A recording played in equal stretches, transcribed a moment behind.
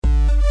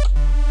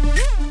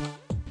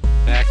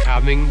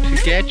coming to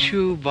get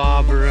you,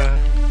 Barbara.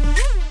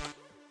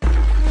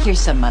 Here's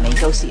some money.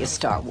 Go see a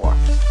Star Wars.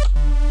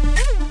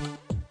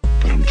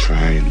 But I'm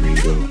trying,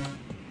 Ringo.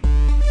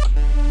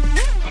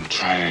 I'm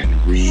trying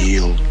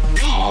real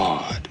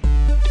hard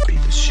to be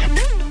the shepherd.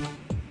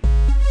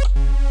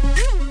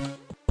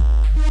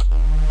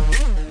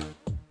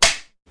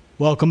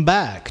 Welcome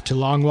back to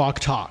Long Walk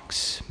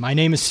Talks. My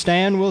name is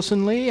Stan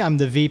Wilson Lee. I'm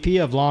the VP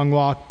of Long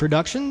Walk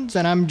Productions,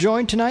 and I'm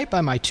joined tonight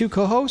by my two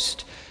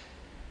co-hosts,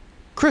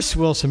 Chris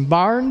Wilson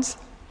Barnes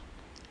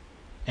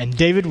and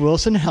David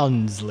Wilson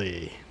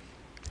Helmsley.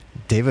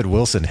 David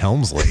Wilson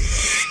Helmsley.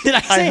 Did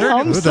I say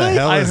Helmsley? Who the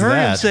hell I is heard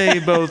that? him say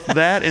both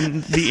that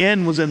and the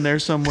N was in there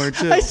somewhere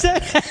too. I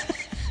said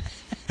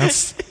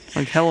That's,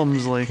 Like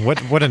Helmsley.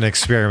 what an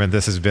experiment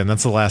this has been.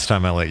 That's the last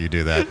time I let you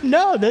do that.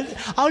 no.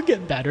 I'll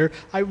get better.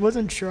 I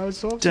wasn't sure I was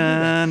supposed to do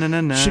that.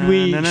 Da-na-na-na, Should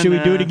we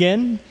do it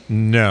again?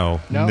 No,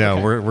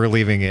 Okay. we're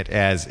leaving it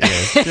as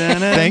is.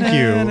 Thank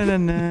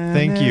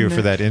you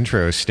for that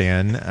intro,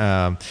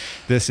 Stan.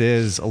 This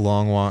is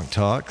Long Walk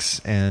Talks,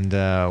 and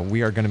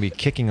we are going to be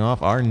kicking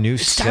off our new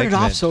Started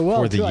segment off so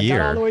well for the too. year. I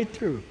got all the way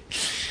through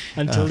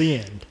until the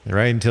end,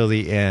 Right until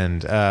the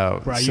end.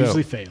 where I so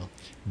usually fail.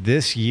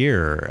 This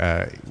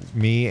year,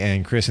 me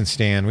and Chris and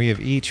Stan, we have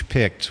each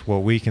picked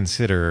what we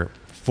consider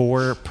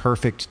 4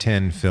 perfect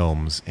 10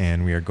 films,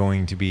 and we are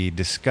going to be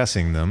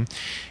discussing them.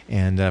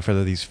 And for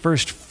these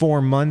first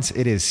 4 months,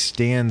 it is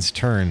Stan's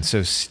turn.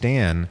 So,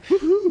 Stan,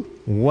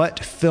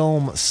 what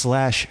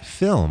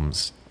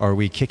film/films are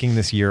we kicking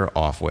this year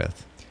off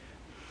with?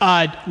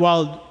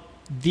 Well,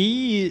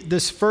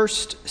 this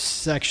first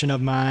section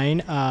of mine,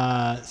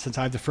 since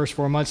I have the first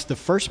 4 months, the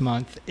first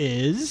month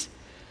is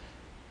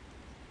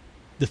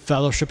The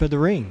Fellowship of the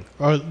Ring,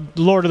 or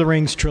Lord of the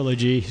Rings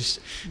trilogy,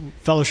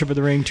 Fellowship of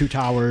the Ring, Two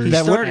Towers.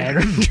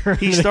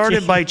 He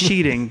started by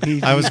cheating.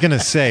 I was going to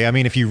say, I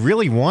mean, if you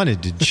really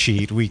wanted to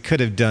cheat, we could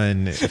have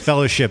done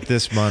Fellowship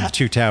this month,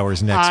 Two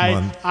Towers next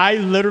month. I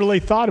literally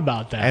thought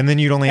about that. And then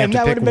you'd only have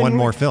to pick one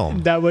more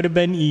film. That would have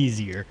been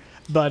easier.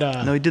 But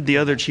No, he did the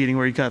other cheating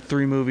where he got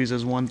 3 movies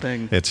as one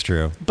thing. It's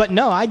true. But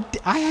no, I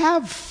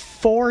have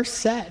 4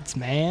 sets,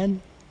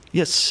 man.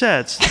 Yes,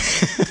 sets.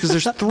 Because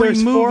there's 3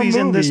 There's 4 movies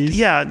in this. movies.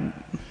 Yeah.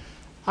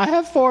 I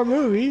have 4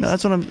 movies. No,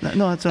 that's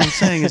what I'm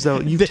saying is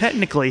though you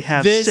technically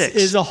have this 6.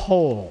 is a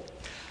whole.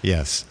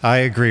 Yes, I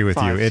agree with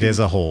you. 5, It is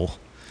a whole.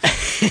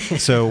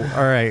 So,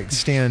 all right,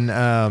 Stan,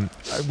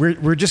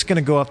 we're just going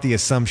to go off the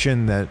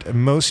assumption that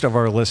most of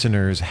our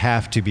listeners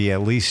have to be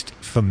at least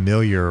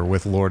familiar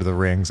with Lord of the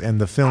Rings, and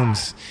the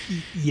films.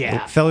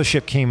 Yeah.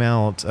 Fellowship came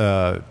out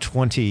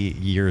 20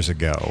 years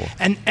ago.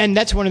 And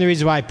that's one of the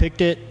reasons why I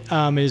picked it,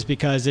 is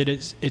because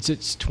it's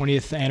its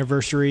 20th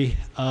anniversary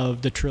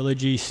of the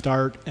trilogy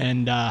start,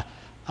 and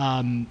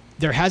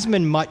there hasn't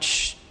been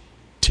much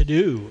to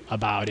do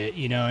about it,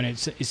 and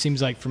it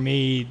seems like for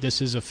me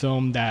this is a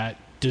film that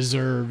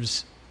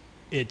deserves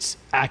its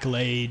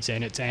accolades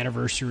and its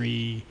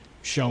anniversary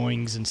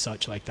showings and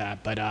such like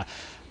that. But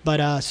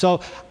so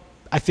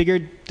I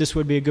figured this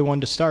would be a good one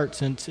to start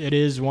since it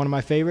is one of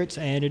my favorites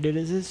and it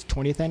is his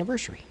 20th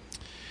anniversary.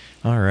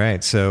 All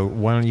right, so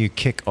why don't you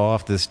kick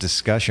off this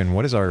discussion?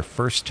 What is our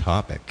first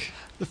topic?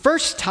 The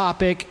first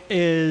topic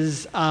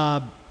is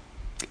how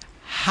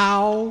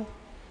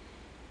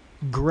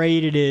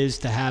great it is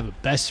to have a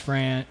best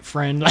friend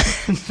like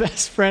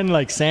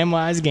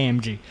Samwise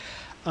Gamgee.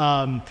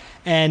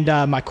 And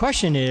my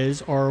question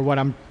is, or what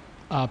I'm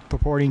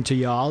purporting to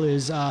y'all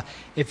is,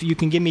 if you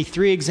can give me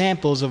 3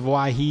 examples of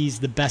why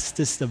he's the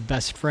bestest of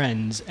best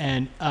friends,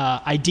 and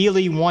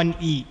ideally one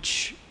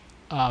each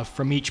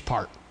from each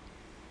part.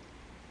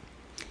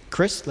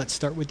 Chris, let's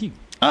start with you.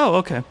 Oh,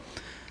 okay.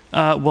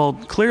 Well,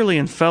 clearly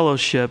in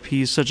Fellowship,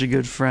 he's such a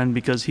good friend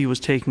because he was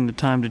taking the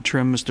time to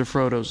trim Mr.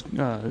 Frodo's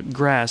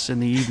grass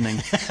in the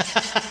evening.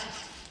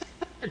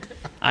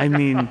 I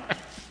mean,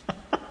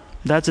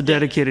 that's a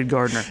dedicated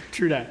gardener.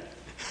 True that.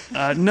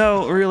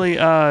 No, really.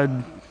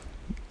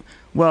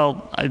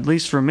 Well, at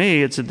least for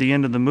me, it's at the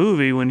end of the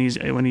movie when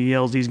he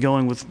yells he's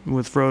going with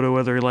Frodo,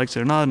 whether he likes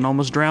it or not, and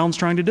almost drowns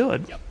trying to do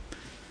it.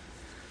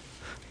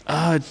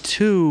 Yep.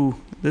 2.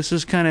 This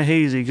is kind of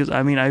hazy because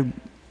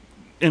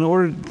in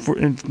order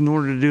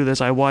to do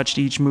this, I watched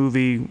each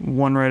movie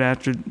one night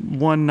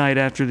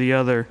after the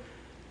other,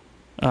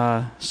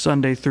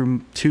 Sunday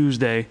through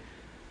Tuesday.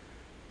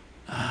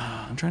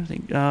 I'm trying to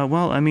think.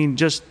 I'm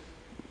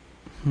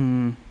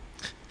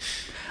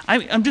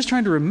just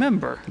trying to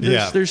remember.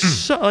 There's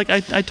so, like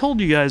I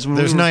told you guys when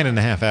There's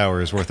 9.5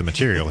 hours worth of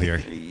material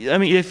here. I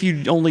mean, if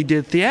you only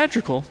did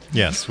theatrical.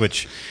 Yes,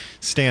 which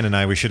Stan and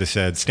I, we should have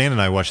said, Stan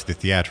and I watched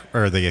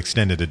the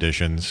extended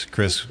editions.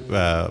 Chris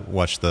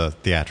watched the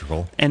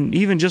theatrical. And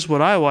even just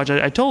what I watched,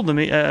 I told them,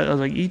 I was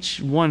like, each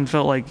one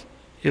felt like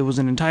it was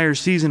an entire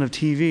season of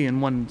TV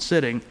in one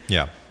sitting.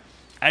 Yeah.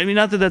 I mean,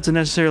 not that that's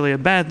necessarily a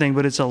bad thing,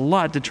 but it's a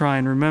lot to try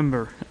and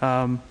remember.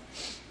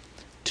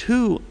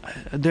 2,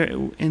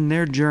 in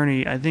their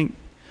journey, I think,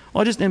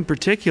 well, just in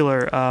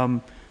particular,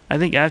 I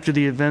think after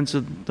the events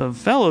of the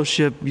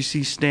Fellowship, you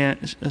see Sam.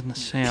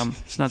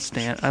 It's not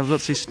Stan. I was about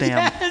to say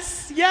Stam.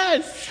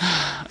 Yes.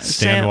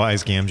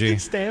 Stanwise Gamgee.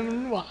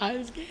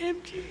 Stanwise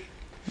Gamgee.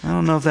 I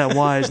don't know if that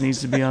wise needs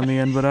to be on the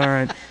end, but all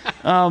right.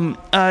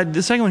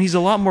 The second one, he's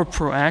a lot more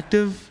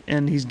proactive,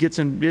 and he gets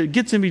in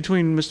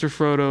between Mr.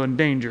 Frodo and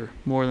danger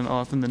more than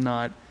often than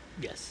not.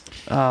 Yes.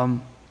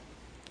 And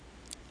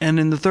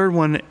in the third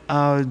one,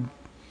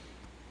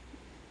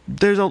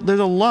 there's a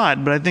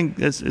lot, but I think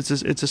it's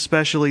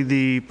especially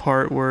the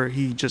part where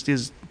he just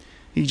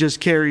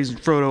carries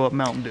Frodo up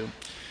Mountain Doom.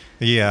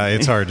 Yeah,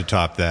 it's hard to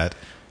top that.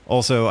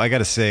 Also, I got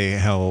to say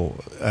how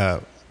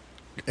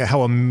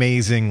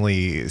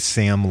amazingly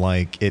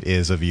Sam-like it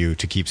is of you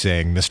to keep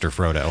saying Mr.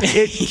 Frodo.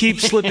 It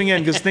keeps slipping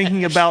in because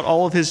thinking about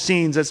all of his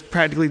scenes, that's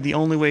practically the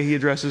only way he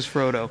addresses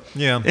Frodo.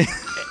 Yeah.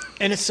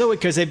 And it's so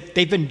because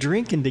they've been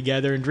drinking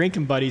together and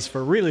drinking buddies for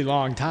a really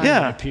long time,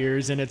 Yeah. it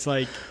appears. And it's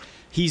like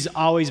he's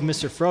always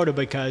Mr. Frodo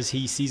because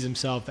he sees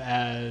himself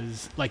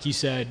as, like you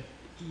said,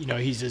 you know,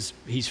 he's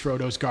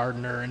Frodo's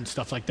gardener and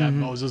stuff like that,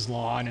 mows his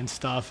lawn and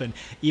stuff. And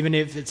even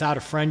if it's out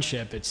of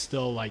friendship, it's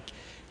still like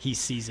he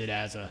sees it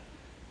as a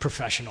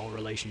professional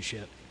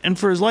relationship. And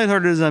for as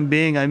lighthearted as I'm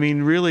being, I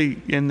mean,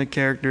 really, in the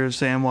character of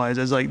Samwise,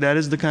 as like that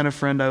is the kind of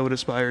friend I would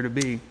aspire to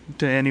be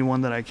to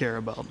anyone that I care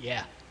about.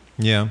 Yeah.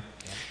 Yeah.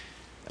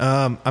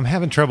 I'm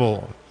having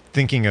trouble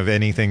thinking of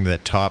anything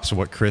that tops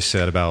what Chris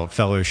said about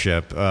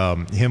Fellowship.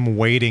 Him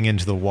wading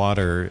into the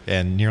water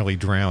and nearly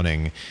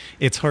drowning.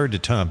 It's hard to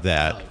top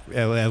that,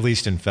 at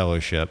least in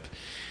Fellowship.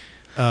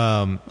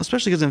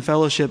 Especially because in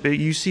Fellowship,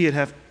 you see it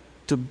have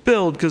to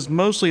build, because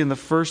mostly in the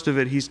first of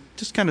it, he's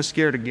just kind of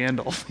scared of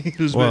Gandalf.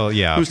 Who's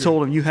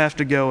told him, you have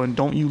to go and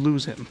don't you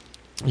lose him.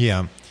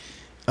 Yeah.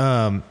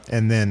 And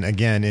then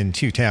again, in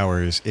Two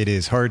Towers, it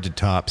is hard to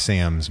top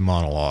Sam's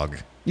monologue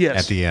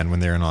at the end when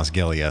they're in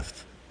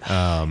Osgiliath.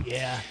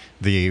 Yeah.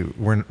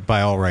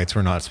 By all rights,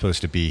 we're not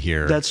supposed to be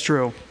here. That's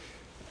true.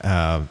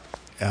 I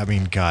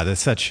mean, God,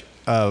 that's such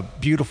a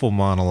beautiful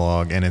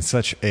monologue, and it's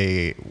such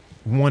a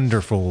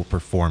wonderful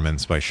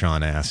performance by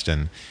Sean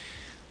Astin.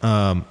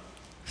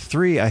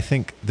 3, I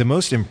think the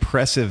most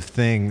impressive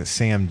thing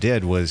Sam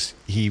did was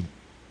he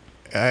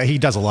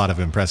does a lot of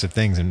impressive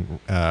things in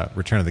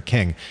Return of the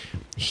King.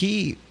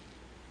 He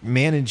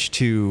managed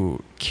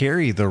to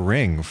carry the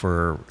ring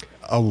for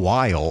a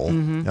while,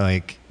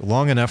 like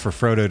long enough for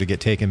Frodo to get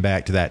taken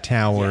back to that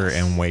tower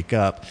and wake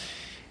up,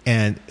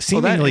 and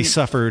seemingly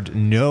suffered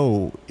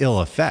no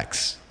ill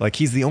effects. Like,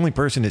 he's the only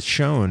person that's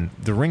shown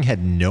the ring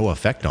had no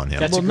effect on him.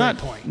 That's a great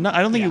point.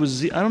 I don't think it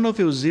was. I don't know if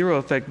it was zero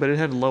effect, but it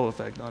had low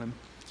effect on him.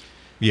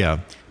 Yeah.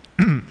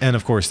 And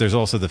of course, there's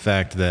also the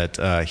fact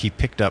that he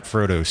picked up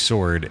Frodo's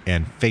sword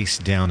and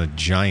faced down a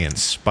giant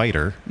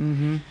spider.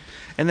 Mm-hmm.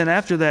 And then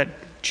after that,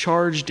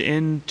 charged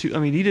into. I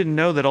mean, he didn't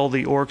know that all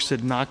the orcs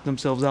had knocked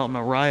themselves out in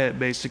a riot,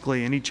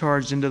 basically, and he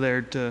charged into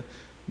there to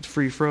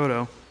free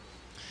Frodo.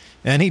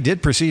 And he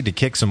did proceed to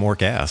kick some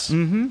orc ass.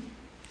 Mm-hmm.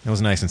 It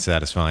was nice and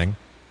satisfying.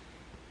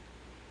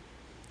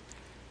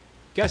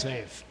 You guys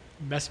may have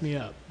messed me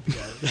up.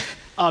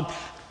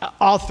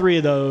 All 3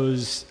 of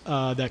those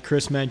that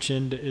Chris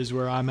mentioned is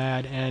where I'm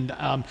at, and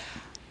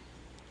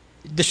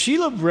the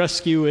Shelob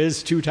rescue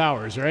is Two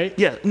Towers, right?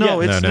 Yeah,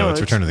 it's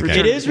Return of the King.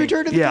 It is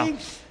Return of the King?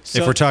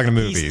 So if we're talking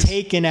movies. He's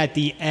taken at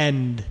the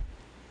end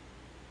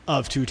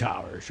of Two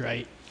Towers,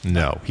 right?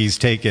 No, he's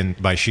taken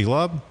by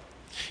Shelob.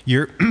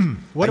 You're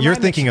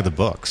thinking of the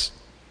books,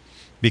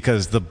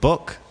 because the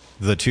book,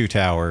 The Two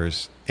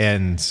Towers,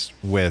 ends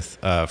with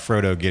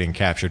Frodo getting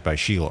captured by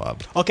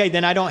Shelob. Okay,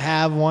 then I don't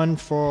have one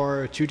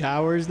for Two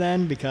Towers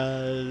then,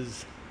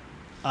 because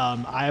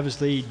I've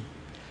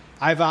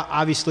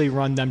obviously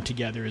run them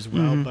together as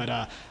well.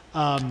 But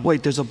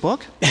wait, there's a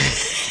book?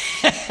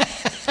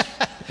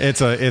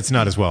 It's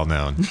not as well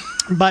known.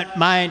 But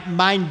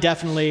mine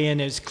definitely, and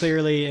it's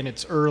clearly, and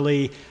it's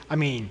early. I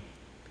mean,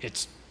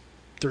 it's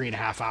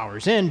 3.5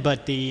 hours in,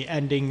 but the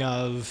ending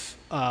of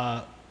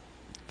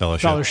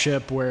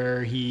Fellowship,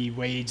 where he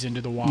wades into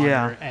the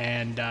water,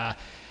 and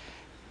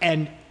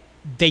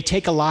they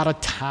take a lot of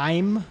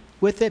time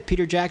with it.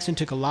 Peter Jackson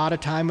took a lot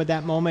of time with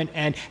that moment,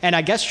 and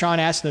I guess Sean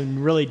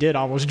Astin really did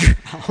almost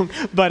drown.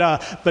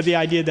 But the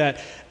idea that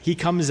he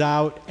comes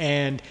out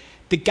and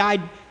the guy,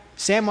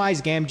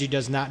 Samwise Gamgee,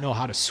 does not know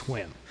how to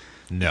swim.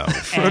 No.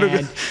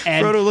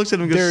 Frodo looks at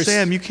him and goes,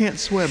 "Sam, you can't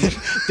swim."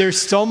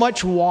 There's so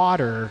much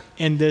water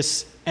in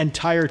this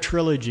entire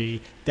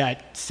trilogy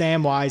that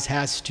Samwise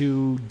has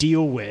to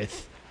deal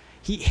with.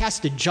 He has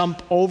to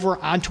jump over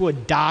onto a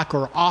dock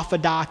or off a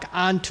dock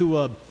onto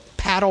a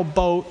paddle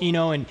boat,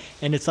 and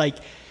it's like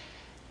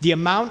the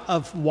amount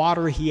of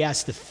water he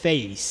has to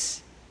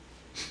face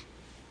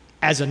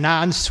as a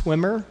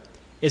non-swimmer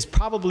is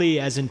probably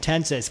as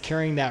intense as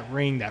carrying that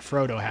ring that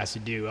Frodo has to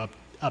do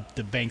up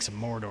the banks of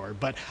Mordor.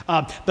 But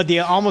the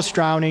almost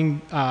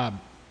drowning,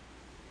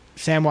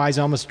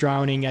 Samwise almost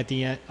drowning at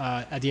the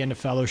end of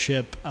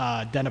Fellowship.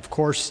 Then of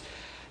course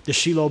the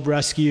Shelob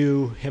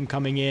rescue, him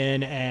coming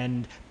in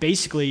and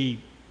basically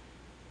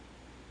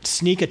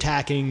sneak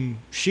attacking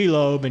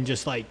Shelob and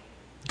just like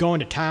going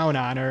to town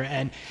on her.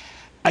 And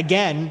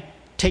again,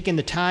 taking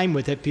the time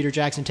with it, Peter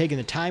Jackson taking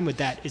the time with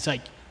that, it's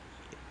like,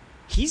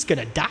 he's going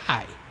to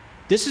die.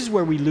 This is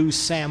where we lose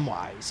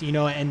Samwise, you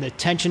know, and the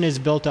tension is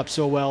built up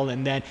so well.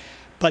 And then,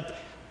 but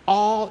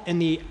all in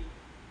the,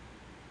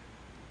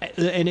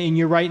 and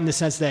you're right in the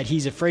sense that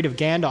he's afraid of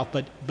Gandalf,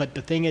 but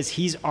the thing is,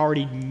 he's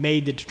already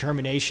made the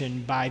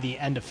determination by the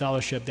end of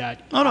Fellowship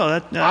that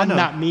I'm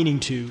not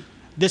meaning to.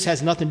 This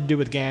has nothing to do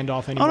with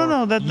Gandalf anymore.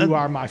 Oh, no, you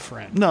are my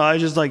friend. No, I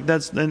just like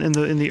that's in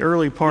the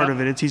early part of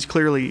it. He's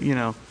clearly, you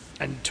know.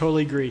 I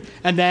totally agree.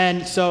 And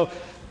then so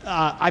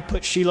I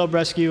put Shelob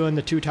Rescue in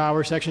the Two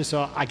Towers section.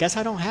 So I guess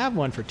I don't have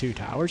one for Two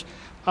Towers.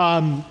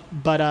 Are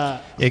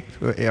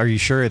you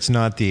sure it's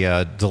not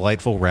the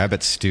delightful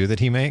rabbit stew that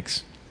he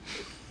makes?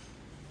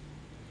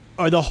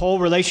 Or the whole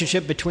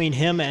relationship between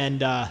him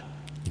and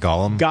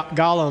Gollum?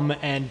 Gollum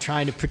and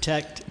trying to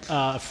protect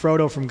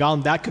Frodo from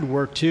Gollum. That could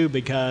work too,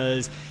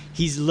 because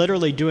he's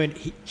literally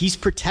he's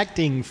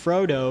protecting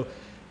Frodo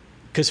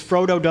because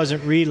Frodo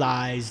doesn't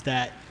realize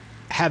that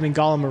having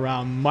Gollum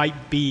around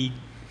might be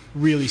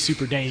really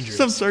super dangerous.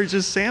 I'm sorry,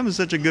 just Sam is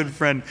such a good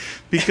friend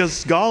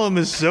because Gollum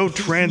is so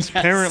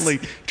transparently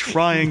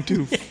trying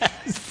to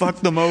fuck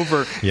them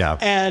over. Yeah.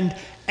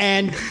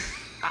 And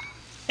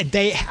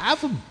they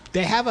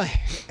have a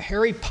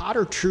Harry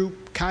Potter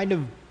troop kind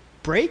of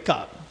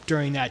breakup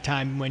during that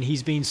time when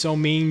he's being so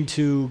mean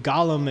to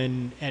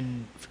Gollum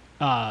and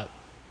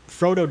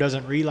Frodo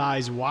doesn't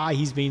realize why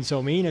he's being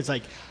so mean. It's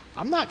like,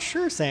 I'm not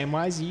sure,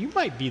 Samwise, you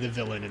might be the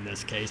villain in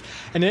this case.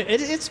 And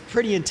it's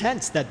pretty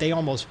intense that they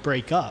almost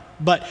break up,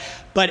 but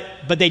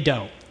they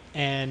don't,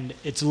 and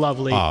it's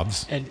lovely.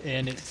 Obs.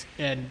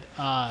 And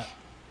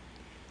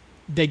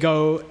they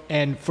go,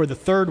 and for the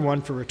third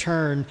one, for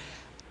Return,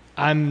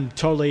 I'm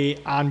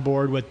totally on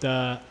board with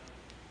the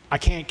I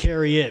can't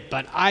carry it,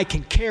 but I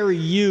can carry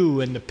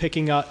you, and the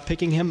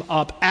picking him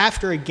up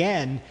after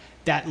again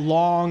that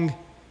long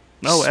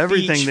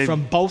speech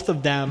from both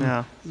of them.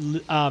 Yeah.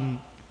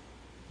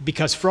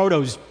 Because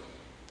Frodo's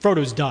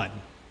done.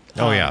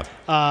 Oh yeah.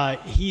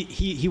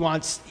 He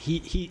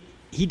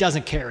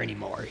doesn't care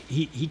anymore.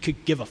 He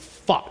could give a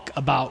fuck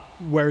about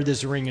where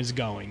this ring is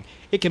going.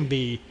 It can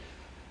be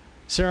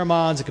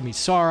Saruman's, it can be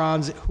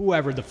Sauron's,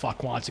 whoever the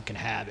fuck wants it can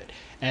have it.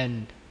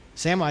 And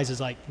Samwise is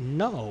like,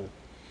 no,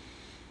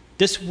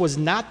 this was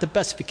not the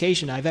best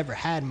vacation I've ever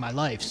had in my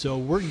life. So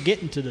we're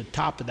getting to the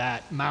top of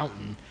that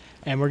mountain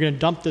and we're going to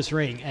dump this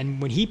ring. And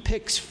when he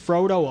picks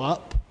Frodo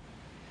up,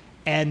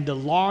 and the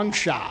long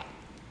shot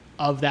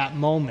of that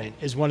moment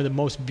is one of the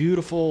most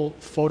beautiful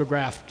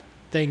photographed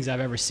things I've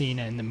ever seen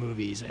in the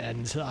movies.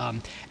 And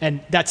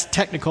that's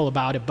technical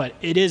about it, but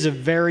it is a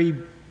very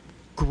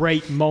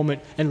great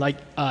moment. And like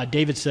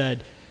David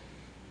said,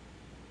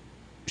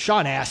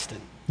 Sean Astin.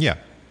 Yeah.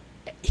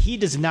 He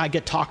does not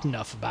get talked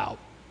enough about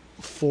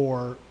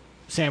for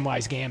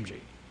Samwise Gamgee.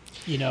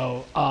 You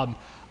know,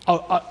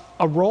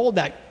 a role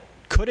that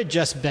could have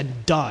just been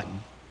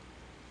done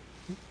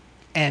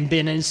and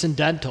been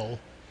incidental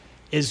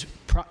is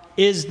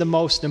the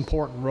most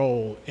important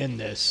role in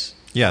this.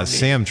 Yeah,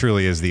 Sam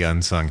truly is the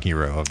unsung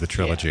hero of the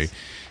trilogy. Yes.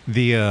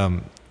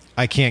 The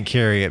I can't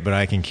carry it, but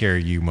I can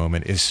carry you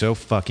moment is so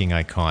fucking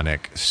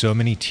iconic. So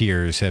many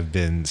tears have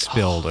been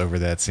spilled over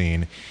that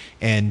scene.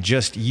 And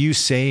just you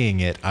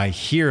saying it, I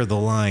hear the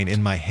line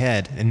in my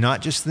head. And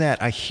not just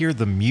that, I hear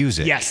the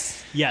music.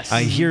 Yes.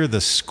 I hear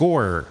the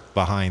score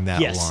behind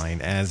that Yes.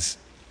 line as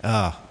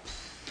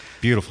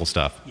beautiful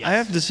stuff. Yes. I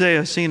have to say,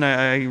 a scene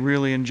I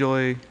really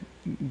enjoy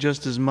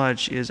just as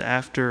much is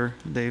after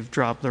they've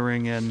dropped the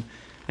ring in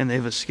and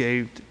they've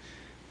escaped.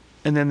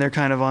 And then they're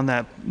kind of on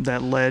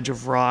that ledge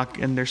of rock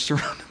and they're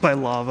surrounded by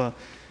lava.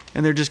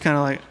 And they're just kind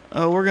of like,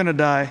 oh, we're going to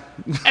die.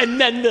 And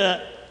then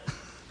the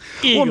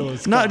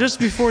eagles. Not just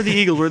before the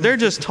eagles, where they're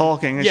just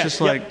talking. It's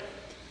just like,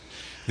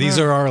 These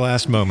are our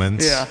last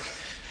moments. yeah.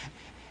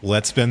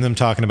 Let's spend them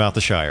talking about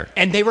the Shire.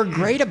 And they were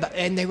great about,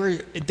 and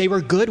they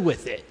were good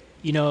with it.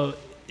 You know,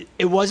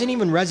 it wasn't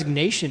even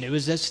resignation. It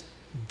was just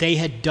they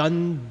had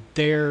done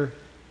their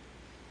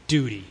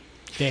duty.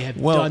 They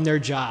had done their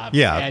job.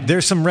 Yeah, and,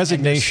 there's some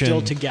resignation. And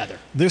they're still together.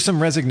 There's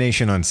some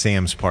resignation on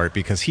Sam's part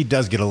because he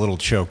does get a little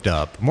choked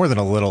up, more than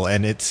a little.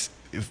 And it's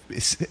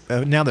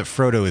now that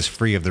Frodo is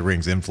free of the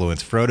ring's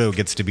influence, Frodo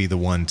gets to be the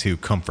one to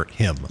comfort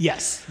him.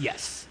 Yes,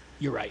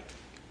 you're right.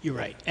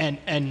 And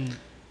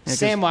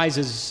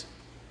Samwise's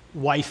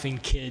wife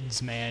and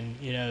kids, man,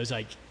 you know,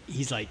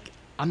 he's like,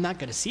 I'm not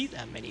going to see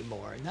them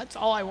anymore, and that's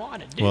all I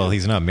want to do. Well,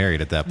 he's not married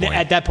at that point.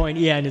 At that point,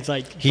 yeah, and it's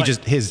like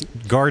his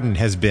garden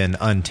has been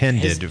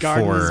untended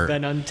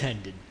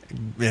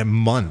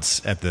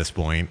months at this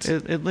point.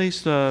 At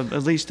least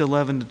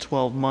 11 to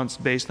 12 months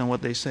based on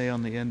what they say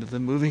on the end of the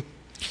movie.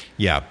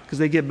 Yeah. Because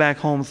they get back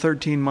home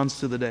 13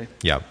 months to the day.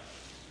 Yeah.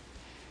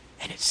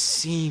 And it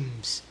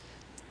seems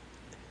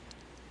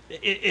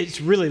it's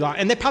really long,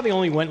 and they probably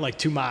only went like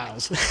 2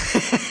 miles.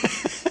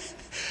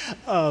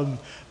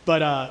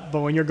 But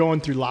when you're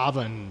going through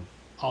lava and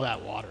all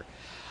that water.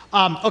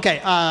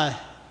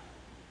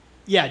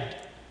 Yeah,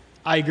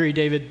 I agree,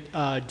 David.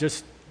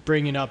 Just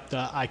bringing up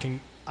the I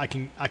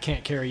I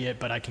can't carry it,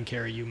 but I can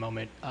carry you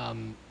moment.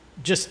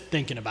 Just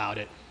thinking about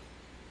it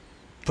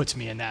puts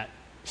me in that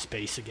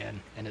space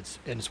again, and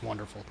it's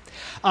wonderful.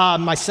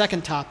 My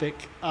second topic.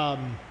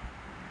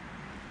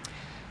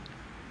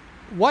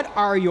 What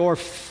are your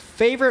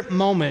favorite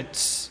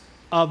moments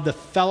of the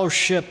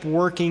Fellowship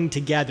working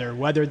together,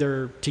 whether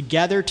they're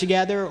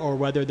together, or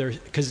whether they're,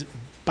 because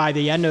by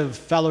the end of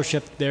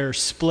Fellowship, they're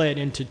split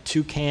into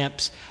two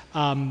camps,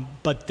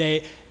 but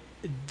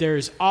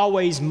there's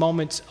always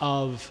moments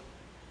of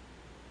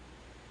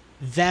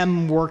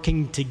them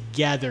working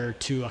together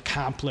to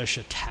accomplish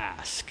a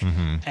task.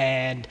 Mm-hmm.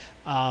 And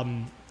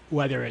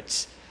whether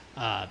it's,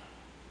 but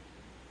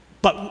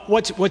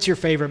what's your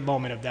favorite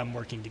moment of them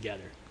working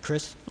together?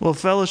 Chris? Well,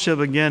 Fellowship,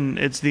 again,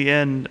 it's the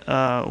end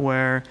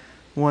where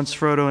once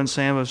Frodo and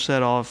Sam have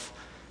set off,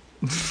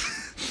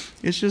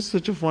 it's just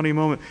such a funny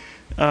moment,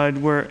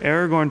 where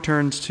Aragorn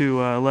turns to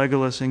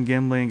Legolas and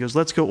Gimli and goes,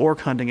 let's go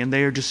orc hunting, and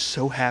they are just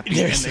so happy,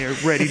 and they are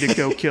ready to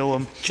go kill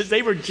him. Because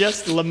they were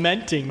just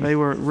lamenting. They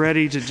were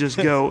ready to just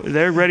go.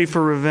 They're ready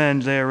for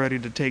revenge. They are ready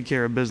to take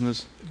care of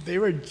business. They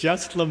were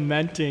just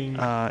lamenting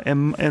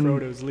and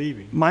Frodo's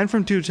leaving. Mine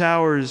from Two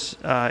Towers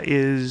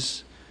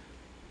is...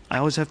 I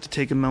always have to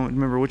take a moment to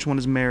remember which one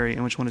is Merry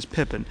and which one is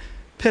Pippin.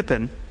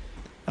 Pippin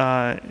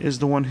is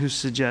the one who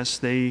suggests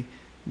that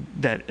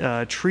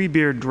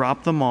Treebeard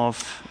drop them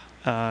off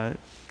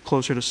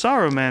closer to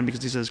Saruman,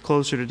 because he says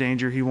closer to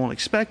danger, he won't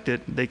expect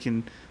it.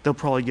 They'll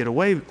probably get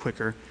away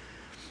quicker.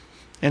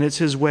 And it's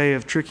his way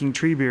of tricking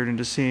Treebeard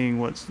into seeing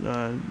what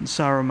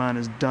Saruman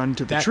has done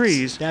to the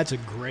trees. That's a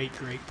great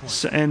point.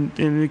 So, and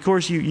of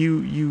course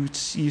you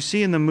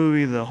see in the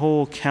movie the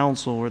whole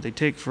council where they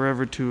take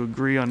forever to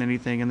agree on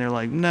anything, and they're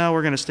like, no,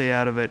 we're going to stay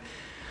out of it.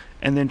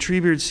 And then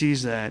Treebeard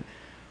sees that,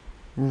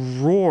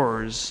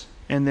 roars,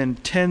 and then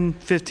 10,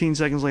 15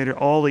 seconds later,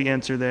 all the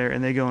Ents are there,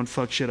 and they go and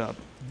fuck shit up.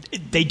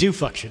 They do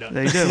fuck shit up.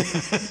 They do.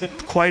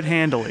 Quite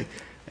handily.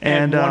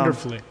 And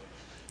wonderfully.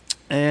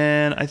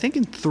 And I think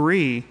in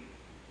 3...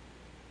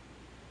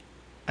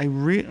 I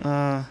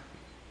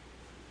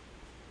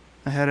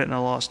had it and I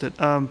lost it.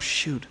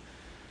 Shoot.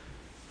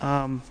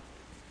 Well,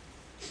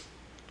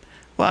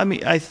 I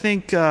mean, I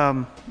think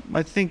the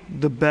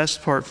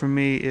best part for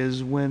me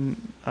is when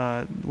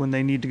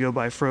they need to go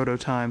by Frodo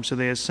time, so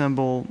they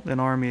assemble an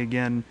army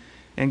again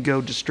and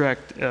go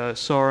distract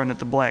Sauron at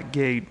the Black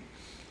Gate,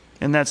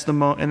 and that is the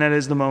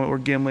moment where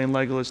Gimli and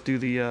Legolas do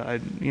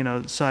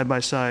the side by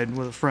side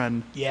with a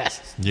friend.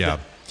 Yes. Yeah.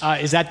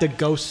 Is that the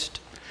ghost?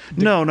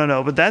 No,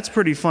 but that's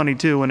pretty funny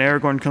too. When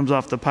Aragorn comes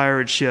off the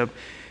pirate ship,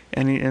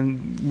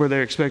 and where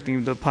they're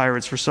expecting the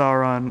pirates for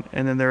Sauron,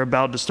 and then they're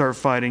about to start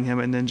fighting him,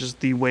 and then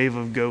just the wave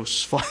of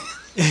ghosts fly.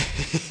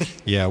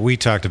 Yeah, we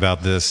talked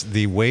about this.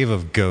 The wave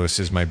of ghosts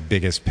is my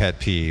biggest pet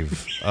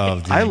peeve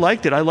of the... I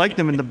liked it. I liked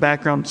them in the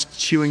background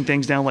chewing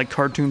things down like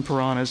cartoon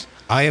piranhas.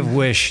 I have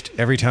wished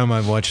every time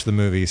I've watched the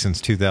movie since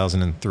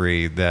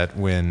 2003 that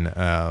when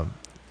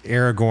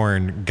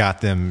Aragorn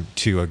got them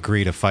to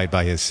agree to fight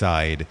by his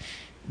side,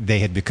 they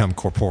had become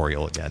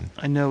corporeal again.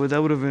 I know, but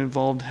that would have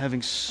involved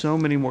having so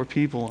many more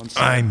people on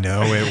set. I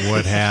know it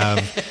would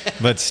have.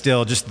 But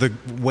still, just the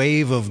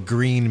wave of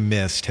green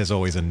mist has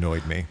always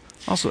annoyed me.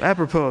 Also,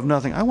 apropos of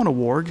nothing, I want a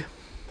warg.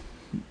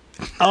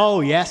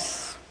 Oh,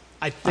 yes.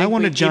 I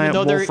want a giant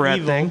wolf rat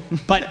evil, thing.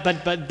 But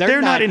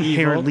they're not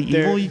inherently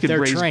evil. You could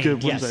raise trained,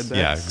 good ones, yes. I bet.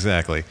 Yeah,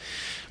 exactly.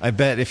 I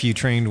bet if you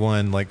trained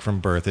one like from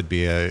birth, it'd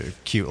be a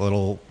cute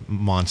little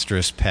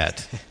monstrous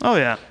pet. Oh,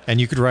 yeah. And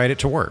you could ride it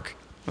to work.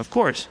 Of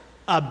course.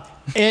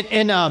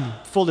 In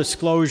full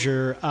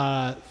disclosure,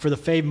 for the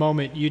Fave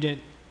moment, you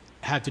didn't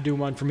have to do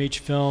one from each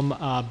film,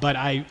 but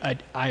I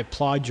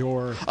applaud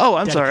your. Oh,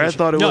 I'm sorry. I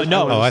thought it was.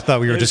 No. Oh, I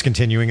thought we were just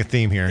continuing a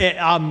theme here.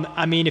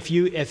 I mean,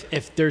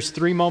 if there's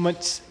 3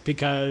 moments,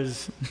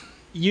 because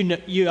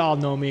you all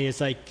know me,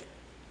 it's like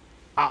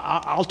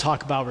I'll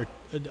talk about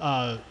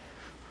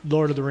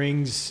Lord of the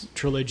Rings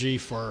trilogy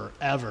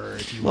forever.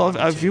 If you want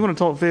if you want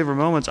to talk favorite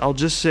moments, I'll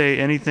just say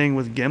anything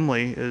with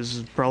Gimli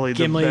is probably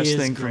the best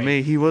thing for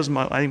me. He was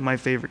my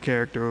favorite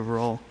character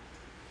overall.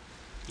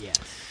 Yes.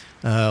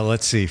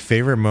 Let's see.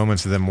 Favorite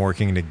moments of them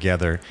working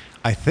together.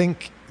 I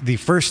think the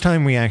first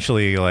time we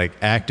actually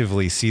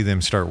actively see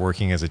them start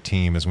working as a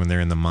team is when they're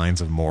in the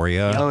mines of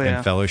Moria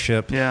in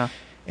Fellowship. Yeah.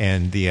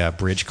 And the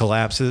bridge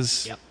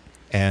collapses. Yep.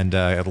 And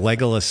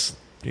Legolas,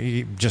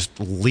 he just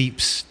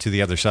leaps to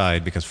the other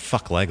side because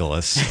fuck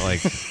Legolas.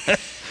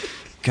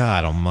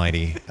 God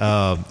almighty.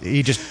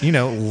 He just,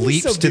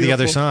 leaps so to the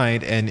other beautiful.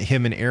 side, and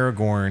him and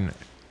Aragorn,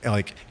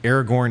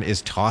 Aragorn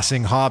is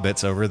tossing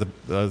hobbits over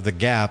the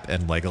gap,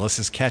 and Legolas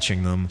is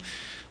catching them,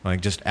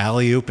 just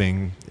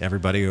alley-ooping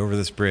everybody over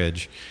this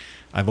bridge.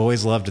 I've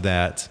always loved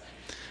that.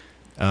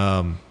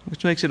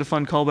 Which makes it a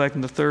fun callback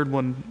in the third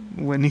one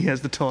when he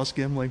has the toss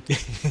Gimli.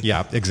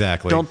 Yeah,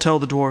 exactly. Don't tell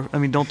the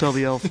dwarf. Don't tell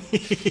the elf.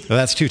 Well,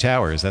 that's Two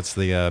Towers. That's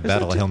the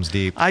Battle of Helm's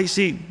Deep. I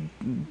see.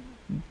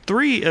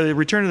 3,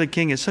 Return of the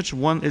King is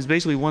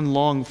basically one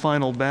long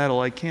final battle.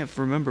 I can't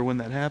remember when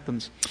that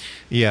happens.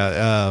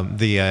 Yeah,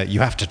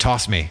 you have to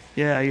toss me.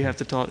 Yeah, you have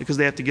to talk because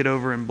they have to get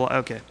over and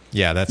okay.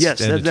 Yeah, that's yes,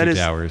 the that Two is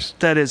Towers.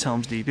 That is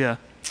Helm's Deep. Yeah.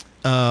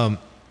 But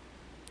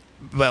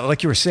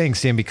like you were saying,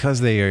 Sam,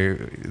 because they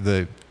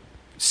are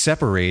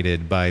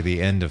separated by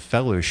the end of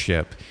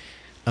Fellowship,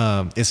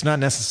 it's not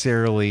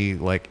necessarily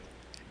like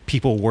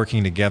people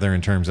working together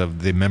in terms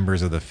of the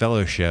members of the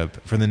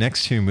Fellowship. For the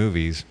next 2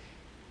 movies,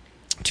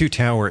 Two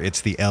Tower,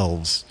 it's the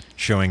elves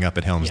showing up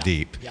at Helm's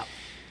Deep.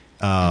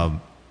 Yeah.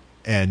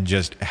 And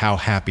just how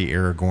happy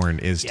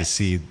Aragorn is to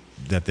see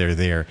that they're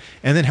there.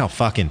 And then how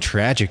fucking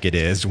tragic it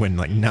is when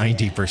like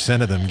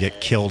 90% of them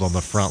get killed on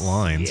the front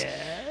lines.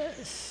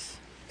 Yes.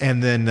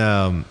 And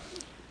then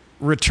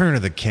Return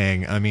of the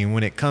King, I mean,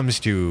 when it comes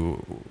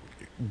to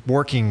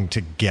working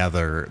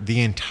together, the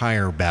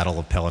entire Battle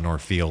of Pelennor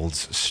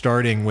Fields,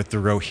 starting with the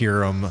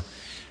Rohirrim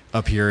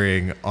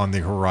appearing on the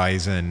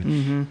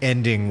horizon,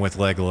 ending with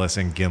Legolas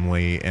and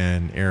Gimli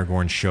and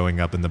Aragorn showing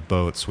up in the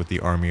boats with the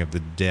army of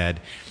the dead.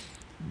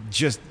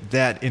 Just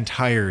that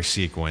entire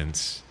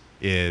sequence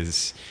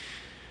is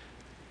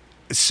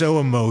so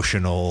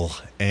emotional,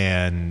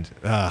 and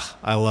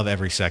I love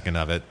every second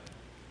of it.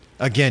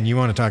 Again, you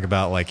want to talk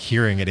about like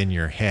hearing it in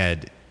your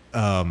head.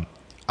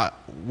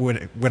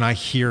 When I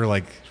hear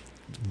like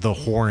the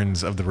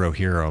horns of the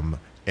Rohirrim,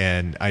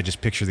 and I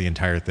just picture the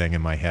entire thing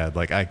in my head.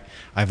 Like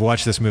I've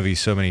watched this movie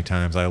so many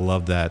times. I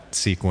love that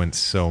sequence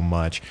so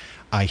much.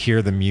 I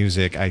hear the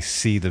music. I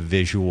see the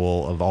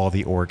visual of all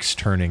the orcs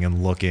turning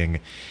and looking,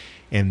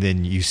 and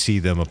then you see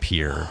them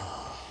appear.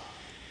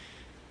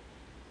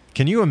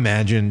 Can you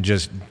imagine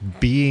just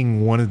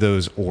being one of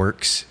those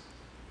orcs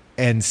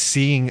and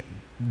seeing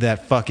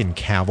that fucking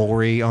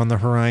cavalry on the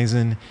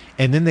horizon,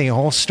 and then they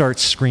all start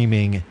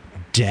screaming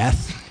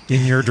death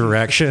in your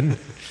direction?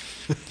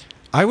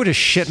 I would have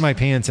shit my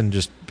pants and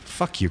just,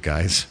 fuck you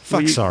guys.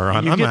 Fuck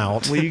Sauron. I'm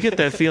out. Well, you get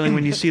that feeling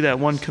when you see that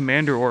one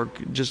commander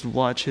orc just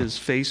watch his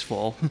face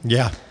fall.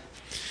 Yeah.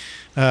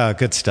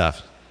 Good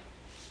stuff.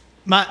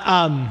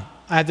 I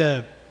had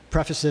to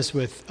preface this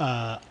with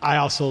I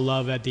also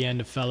love at the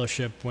end of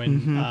Fellowship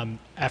when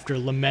after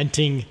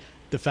lamenting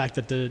the fact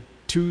that the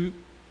two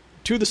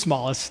of the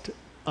smallest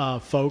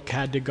folk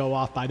had to go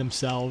off by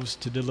themselves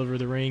to deliver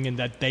the ring, and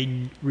that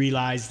they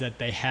realized that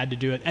they had to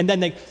do it, and then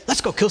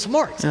let's go kill some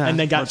orcs, and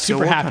they got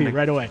super happy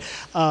right away.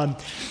 Well,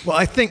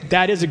 I think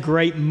that is a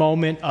great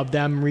moment of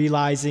them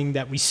realizing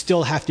that we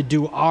still have to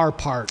do our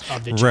part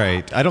of the job.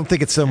 Right. I don't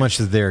think it's so much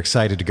that they're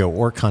excited to go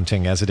orc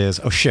hunting as it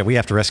is, oh shit, we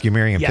have to rescue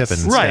Merry and Pippin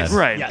instead.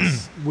 Right.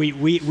 Yes.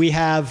 we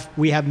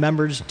have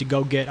members to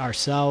go get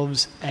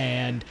ourselves,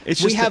 and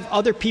we have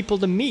other people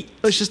to meet.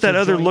 It's just that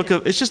other look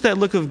of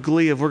look of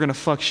glee of we're gonna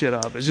fuck shit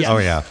up. It's just, oh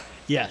yeah.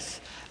 Yes.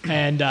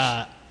 And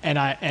to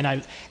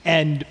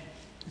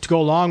go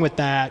along with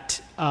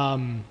that,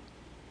 I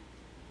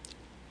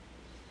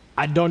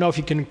don't know if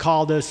you can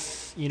call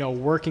this,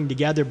 working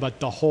together,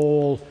 but the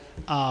whole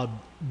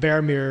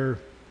Boromir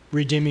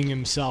redeeming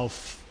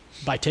himself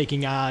by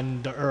taking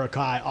on the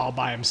Uruk-hai all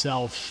by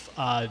himself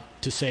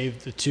to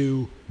save the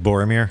two.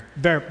 Boromir.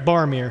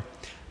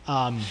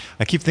 I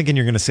keep thinking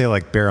you're going to say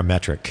like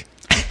barometric.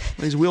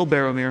 He's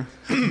wheelbarrow-mere.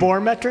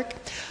 Bormetric?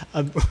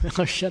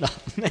 Oh, shut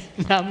up.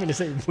 Now I'm going to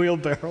say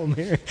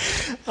wheelbarrow-mere.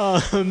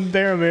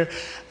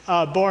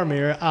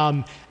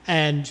 Boromir.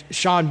 And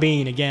Sean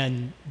Bean,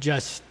 again,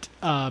 just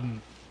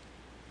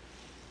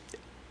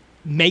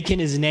making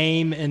his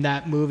name in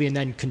that movie and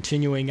then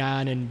continuing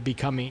on and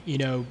becoming,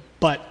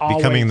 but always...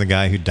 Becoming the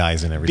guy who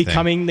dies in everything.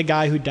 Becoming the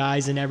guy who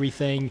dies in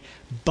everything.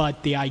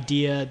 But the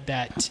idea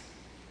that...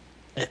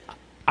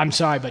 I'm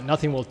sorry, but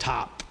nothing will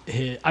top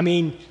his...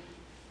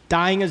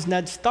 dying as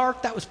Ned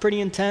Stark, that was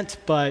pretty intense,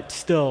 but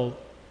still,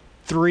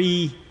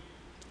 3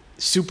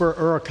 super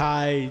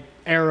Uruk-hai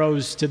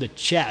arrows to the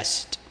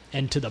chest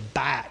and to the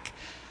back,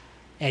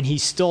 and he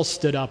still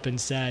stood up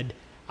and said,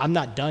 "I'm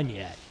not done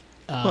yet."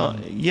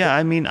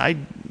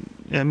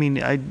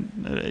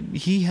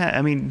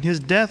 His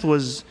death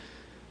was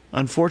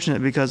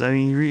unfortunate because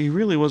he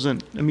really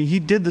wasn't. He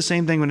did the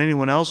same thing when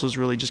anyone else was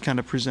really just kind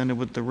of presented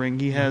with the ring.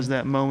 He has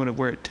that moment of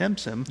where it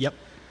tempts him. Yep.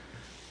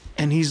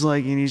 And he's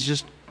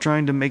just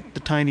trying to make the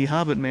tiny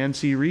hobbit man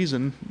see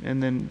reason,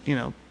 and then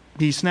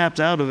he snaps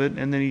out of it,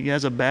 and then he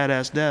has a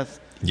badass death.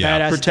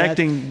 Yeah,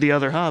 protecting the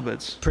other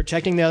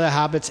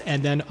hobbits,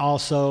 and then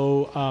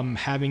also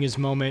having his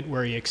moment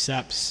where he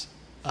accepts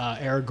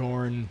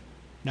Aragorn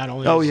not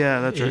only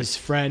as his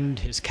friend,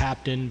 his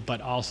captain, but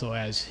also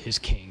as his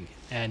king.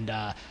 And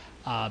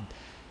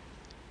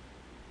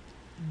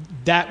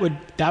that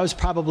was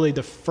probably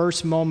the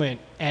first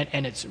moment,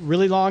 and it's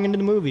really long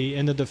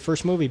into the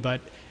first movie,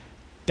 but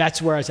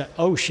that's where I said,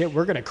 oh shit,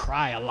 we're going to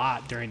cry a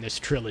lot during this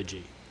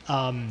trilogy.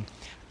 I'm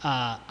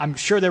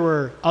sure there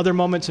were other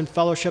moments in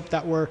Fellowship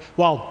that were,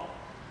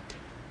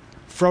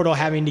 Frodo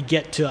having to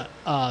get to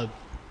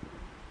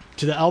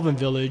the Elven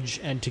village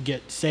and to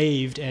get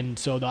saved, and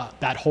so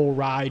that whole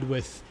ride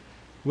with,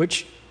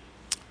 which?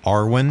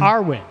 Arwen.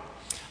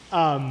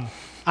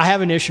 I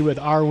have an issue with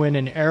Arwen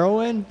and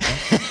Arwen.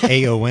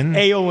 Eowyn.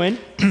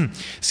 Eowyn.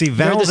 See,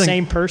 They're vowels the and-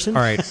 same person.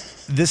 All right.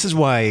 This is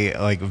why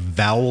like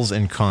vowels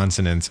and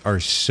consonants are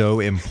so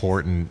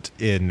important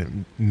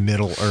in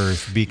Middle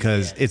Earth,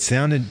 because it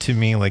sounded to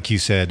me like you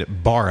said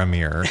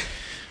Boromir,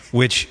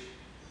 which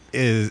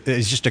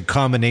is just a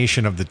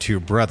combination of the two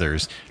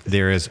brothers.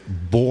 There is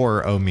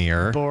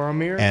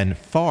Boromir and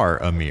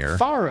Faramir.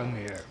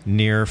 Faramir.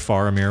 Near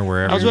Faramir,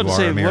 wherever I was about to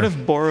say, Faramir. what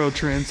if Boro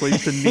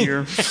translates to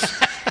near?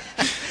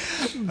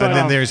 And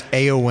then there's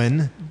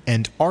Eowyn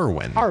and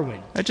Arwen.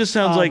 Arwen. That just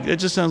sounds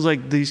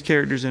like these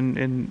characters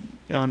in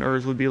on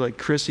Earth would be like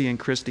Chrissy and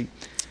Christy.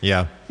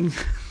 Yeah.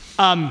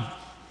 And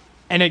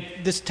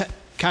this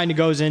kind of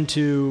goes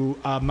into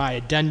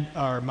my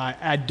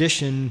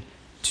addition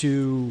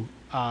to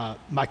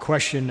my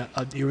question,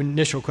 the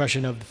initial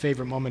question of the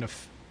favorite moment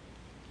of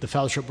the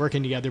Fellowship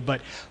working together.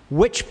 But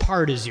which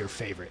part is your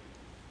favorite?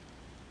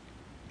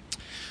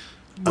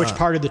 Which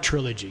part of the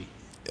trilogy?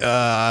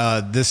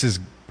 This is.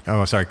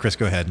 Oh, sorry, Chris.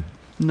 Go ahead.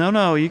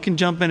 No, you can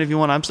jump in if you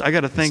want. I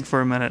got to think for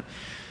a minute.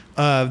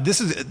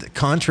 This is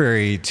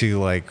contrary to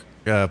like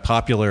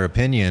popular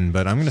opinion,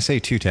 but I'm going to say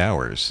Two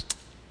Towers.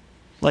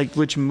 Like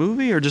which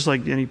movie, or just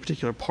like any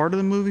particular part of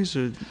the movies?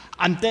 Or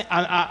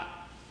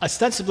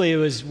Ostensibly, it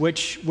was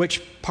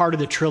which part of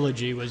the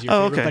trilogy was your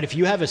favorite. Okay. But if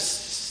you have a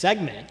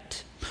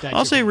segment,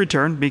 I'll say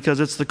Return, because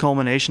it's the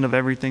culmination of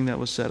everything that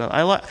was set up.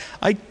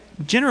 I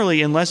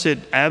generally, unless it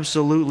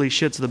absolutely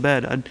shits the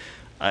bed,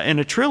 in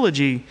a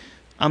trilogy,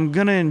 I'm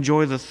gonna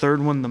enjoy the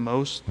third one the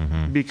most,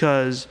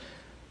 because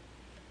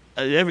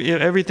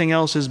everything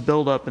else is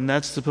build up, and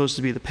that's supposed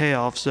to be the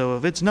payoff. So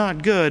if it's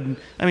not good,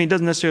 I mean, it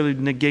doesn't necessarily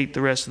negate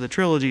the rest of the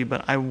trilogy,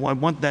 but I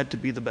want that to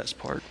be the best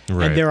part.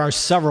 Right. And there are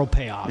several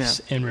payoffs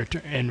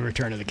in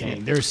Return of the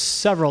King. There's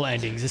several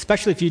endings,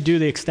 especially if you do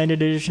the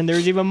extended edition.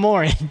 There's even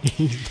more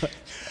endings. But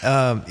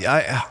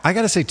I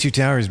got to say Two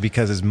Towers,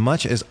 because as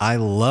much as I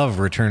love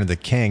Return of the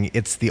King,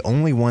 it's the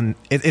only one.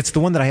 It's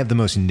the one that I have the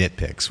most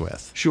nitpicks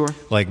with. Sure.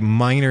 Like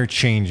minor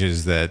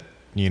changes that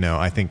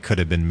I think could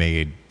have been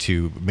made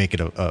to make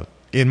it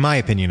in my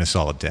opinion, a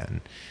solid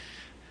 10.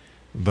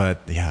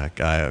 But yeah,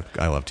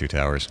 I love Two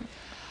Towers.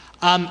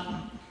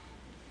 I'm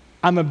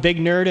a big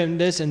nerd in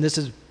this, and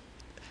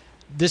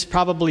this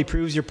probably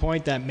proves your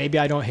point that maybe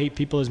I don't hate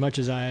people as much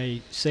as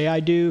I say I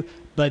do.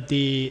 But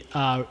the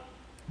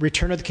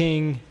Return of the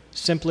King,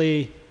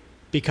 simply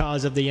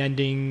because of the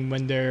ending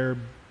when they're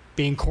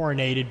being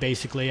coronated,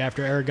 basically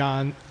after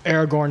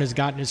Aragorn has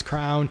gotten his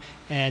crown,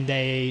 and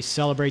they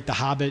celebrate the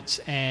hobbits,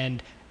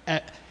 and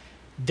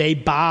they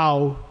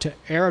bow to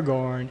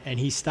Aragorn, and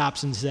he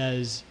stops and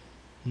says,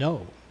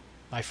 "No,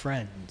 my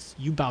friends,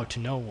 you bow to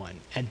no one."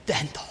 And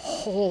then the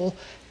whole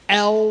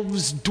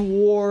elves,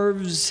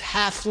 dwarves,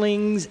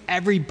 halflings,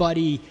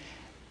 everybody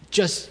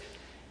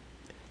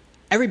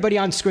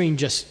on screen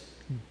just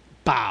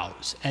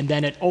bows, and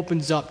then it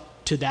opens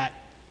up to the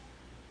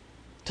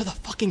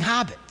fucking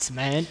hobbits,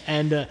 man.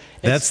 And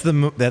that's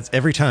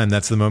every time.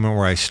 That's the moment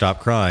where I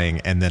stop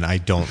crying, and then I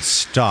don't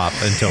stop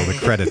until the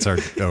credits are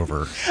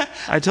over.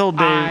 I told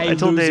Dave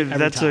every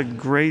that's a time.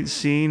 great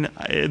scene.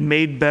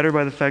 Made better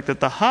by the fact that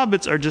the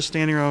hobbits are just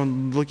standing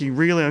around looking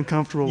really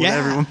uncomfortable with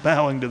everyone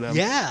bowing to them.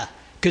 Yeah,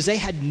 because they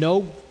had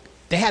no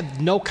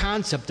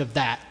concept of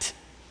that.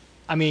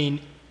 I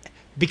mean,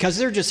 because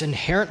they're just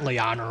inherently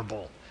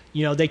honorable.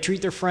 They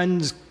treat their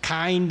friends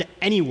kind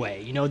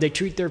anyway. They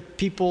treat their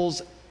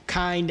peoples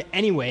kind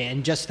anyway.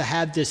 And just to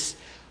have this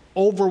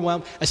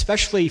overwhelm,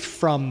 especially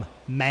from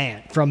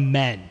men,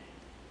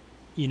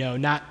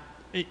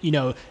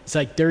 it's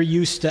like they're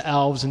used to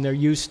elves and they're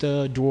used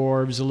to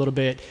dwarves a little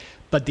bit,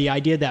 but the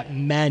idea that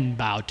men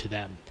bow to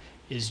them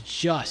is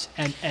just,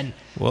 and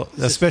well,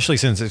 especially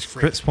since, as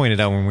Chris pointed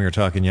out when we were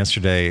talking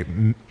yesterday,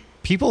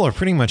 people are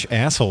pretty much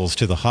assholes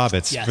to the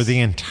hobbits Yes. for the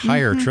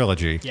entire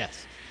trilogy.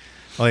 yes.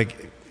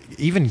 Like,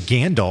 even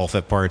Gandalf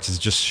at parts is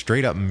just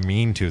straight up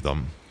mean to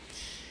them.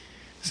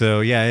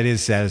 So yeah, it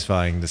is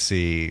satisfying to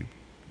see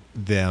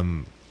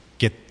them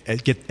get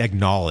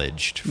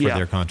acknowledged for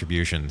their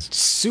contributions.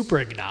 Super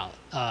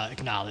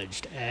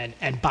acknowledged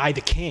and by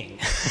the king.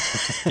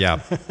 Yeah.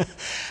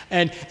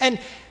 and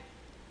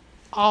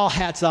all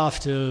hats off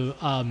to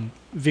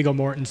Viggo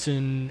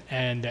Mortensen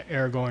and the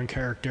Aragorn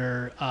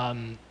character.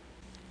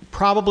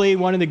 Probably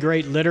one of the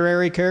great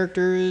literary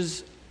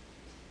characters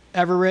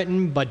ever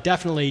written, but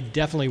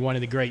definitely one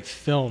of the great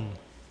film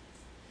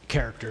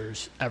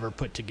characters ever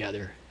put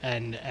together.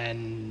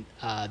 And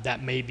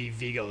that may be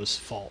Viggo's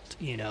fault,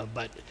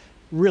 but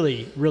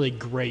really, really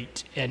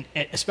great. And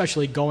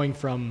especially going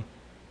from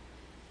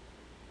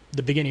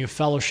the beginning of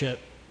Fellowship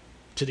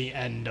to the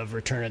end of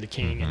Return of the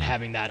King, and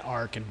having that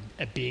arc and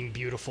being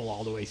beautiful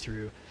all the way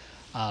through.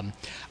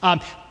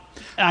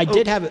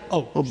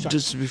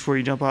 Just before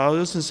you jump out, I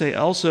was going to say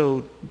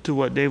also to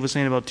what Dave was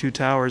saying about Two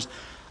Towers,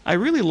 I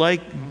really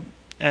like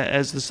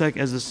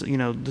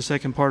the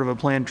second part of a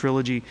planned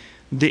trilogy,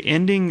 the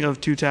ending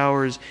of Two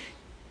Towers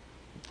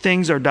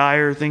things are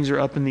dire, things are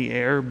up in the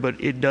air,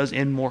 but it does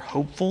end more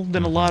hopeful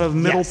than a lot of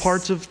middle Yes.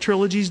 parts of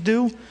trilogies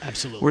do.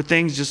 Absolutely. Where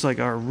things just like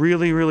are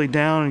really, really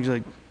down, and you're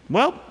like,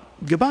 well,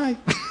 goodbye.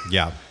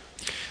 Yeah.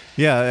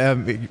 Yeah,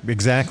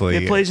 exactly.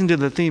 It plays into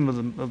the theme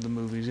of the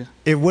movies. Yeah.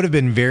 It would have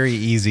been very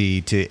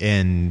easy to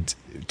end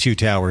Two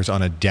Towers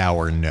on a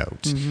dour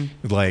note.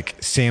 Mm-hmm. Like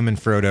Sam and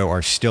Frodo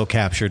are still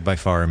captured by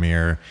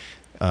Faramir.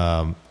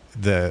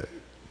 The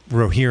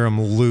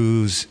Rohirrim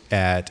lose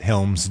at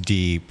Helm's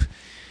Deep.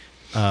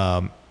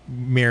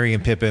 Merry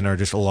and Pippin are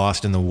just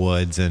lost in the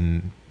woods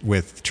and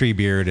with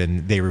Treebeard,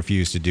 and they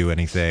refuse to do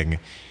anything.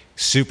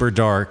 Super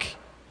dark.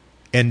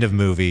 End of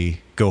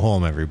movie. Go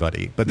home,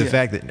 everybody. But the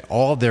fact that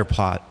all of their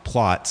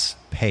plots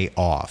pay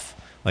off,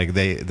 like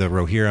the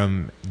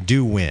Rohirrim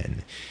do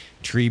win.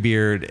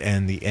 Treebeard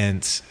and the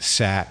Ents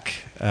sack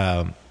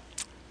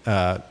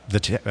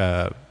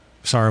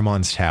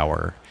Saruman's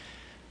tower.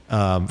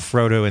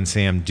 Frodo and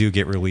Sam do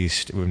get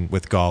released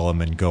with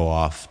Gollum and go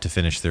off to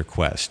finish their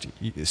quest.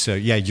 So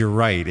yeah, you're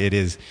right.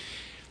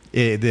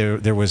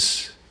 There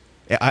was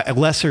a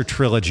lesser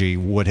trilogy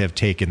would have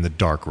taken the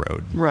dark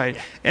road. Right,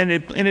 and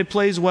it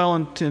plays well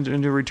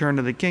into Return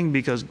of the King,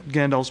 because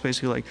Gandalf's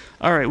basically like,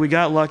 all right, we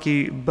got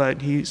lucky, but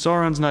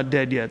Sauron's not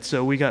dead yet,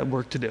 so we got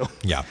work to do.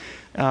 Yeah.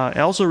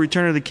 Also,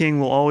 Return of the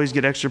King will always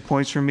get extra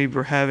points from me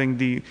for having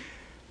the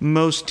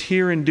most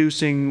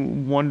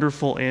tear-inducing,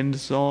 wonderful end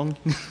song,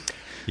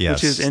 Yes.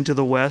 which is "Into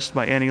the West"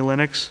 by Annie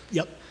Lennox.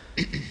 Yep.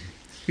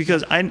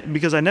 Because I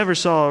never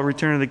saw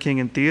Return of the King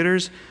in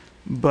theaters,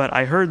 but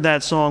I heard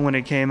that song when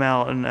it came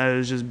out, and it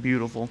was just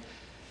beautiful.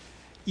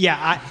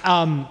 Yeah,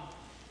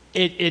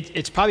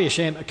 it's probably a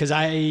shame because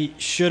I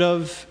should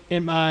have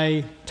in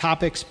my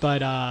topics,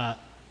 but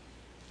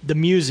the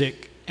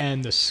music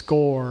and the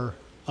score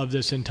of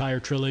this entire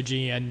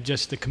trilogy and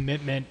just the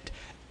commitment.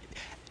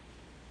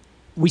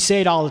 We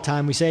say it all the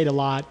time, we say it a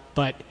lot,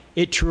 but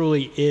it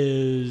truly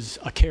is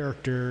a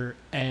character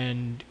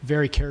and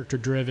very character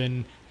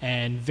driven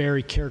and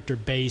very character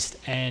based,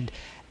 and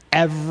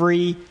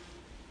every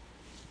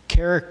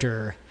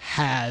character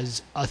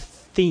has a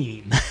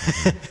theme.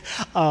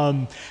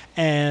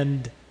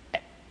 And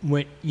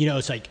when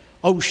it's like,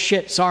 oh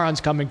shit,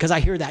 Sauron's coming because I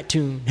hear that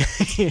tune.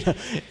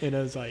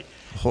 It's like,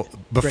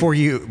 Before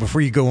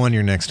you go on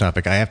your next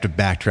topic, I have to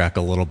backtrack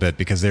a little bit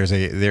because there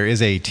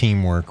is a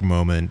teamwork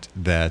moment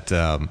that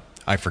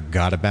I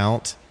forgot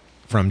about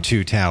from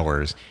Two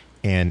Towers,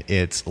 and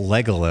it's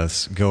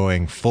Legolas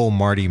going full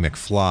Marty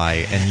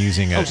McFly and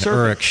using an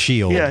Uruk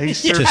shield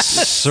to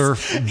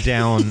surf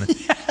down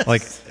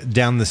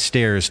down the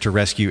stairs to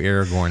rescue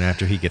Aragorn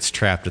after he gets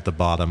trapped at the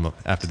bottom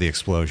after the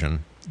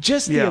explosion.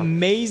 Just the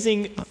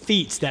amazing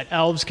feats that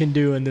elves can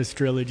do in this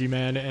trilogy,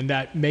 man, and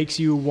that makes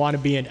you want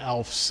to be an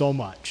elf so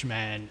much,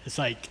 man. It's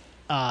like,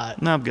 No,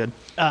 I'm good.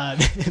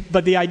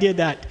 but the idea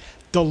that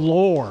the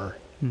lore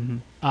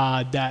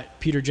that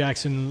Peter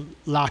Jackson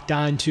locked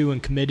onto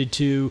and committed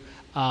to,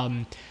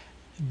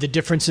 the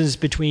differences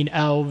between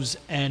elves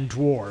and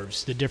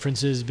dwarves, the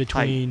differences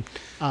between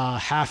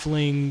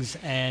halflings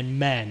and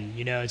men,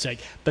 it's like,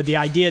 but the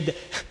idea that,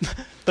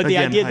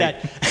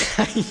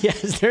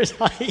 yes, there's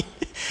height,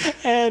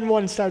 and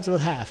one starts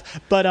with half,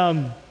 but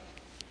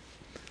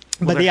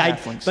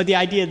the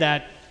idea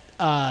that,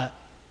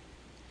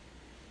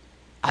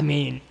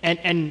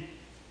 and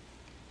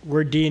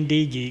we're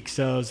D&D geeks,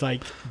 so it's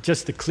like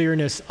just the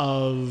clearness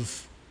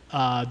of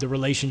the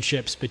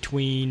relationships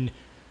between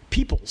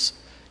peoples,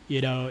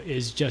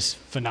 is just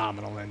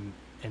phenomenal in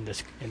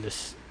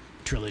this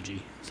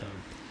trilogy. So,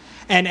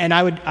 and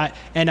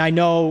I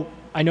know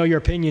your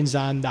opinions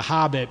on The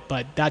Hobbit,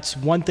 but that's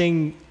one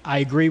thing I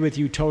agree with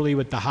you totally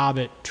with The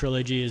Hobbit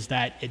trilogy, is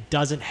that it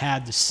doesn't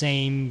have the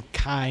same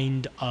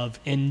kind of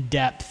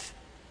in-depth.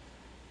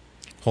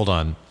 Hold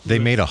on, they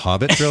made a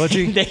Hobbit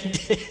trilogy? They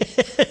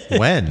did.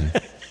 When?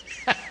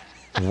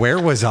 Where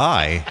was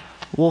I?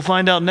 We'll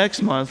find out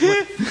next month.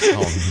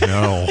 Oh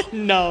no!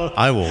 No,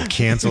 I will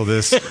cancel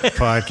this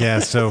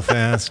podcast so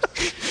fast.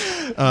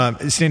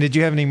 Stan, did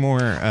you have any more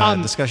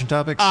discussion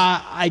topics?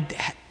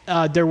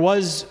 There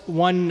was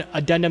one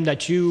addendum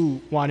that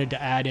you wanted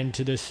to add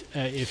into this.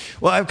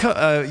 Well, I've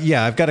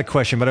got a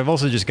question, but I've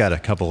also just got a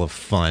couple of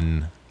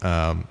fun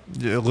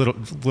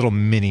little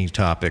mini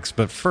topics.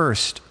 But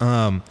first,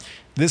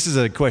 this is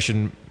a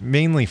question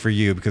mainly for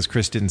you because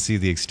Chris didn't see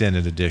the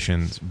extended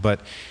editions.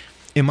 But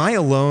am I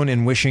alone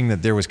in wishing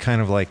that there was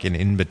kind of like an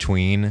in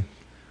between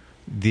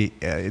the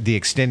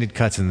extended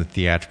cuts and the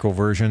theatrical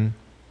version?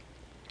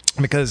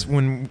 Because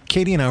when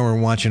Katie and I were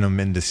watching them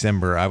in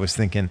December, I was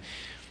thinking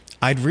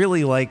I'd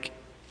really like.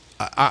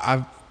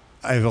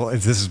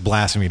 This is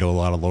blasphemy to a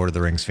lot of Lord of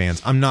the Rings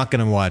fans. I'm not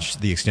going to watch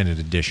the extended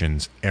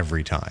editions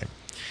every time.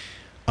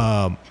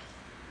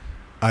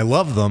 I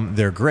love them.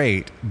 They're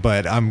great,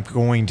 but I'm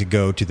going to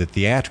go to the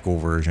theatrical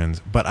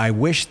versions. But I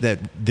wish that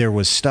there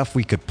was stuff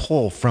we could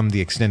pull from the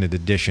extended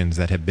editions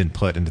that have been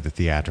put into the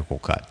theatrical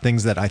cut.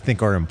 Things that I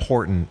think are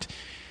important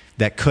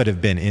that could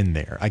have been in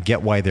there. I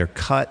get why they're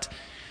cut.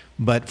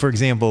 But, for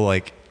example,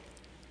 like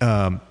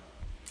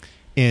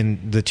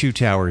in the Two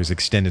Towers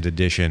extended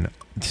edition,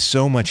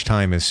 so much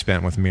time is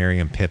spent with Merry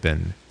and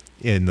Pippin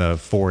in the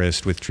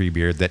forest with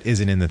Treebeard that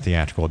isn't in the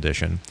theatrical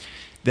edition.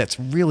 That's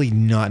really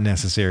not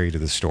necessary to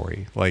the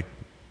story. Like,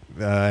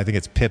 I think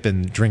it's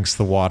Pippin drinks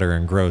the water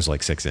and grows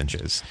like 6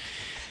 inches.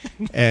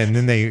 And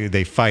then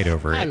they fight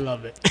over it. I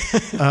love it.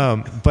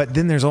 But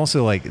then there's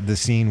also like the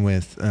scene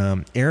with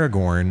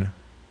Aragorn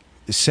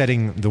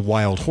setting the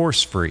wild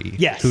horse free.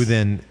 Yes. Who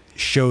then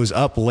shows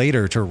up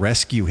later to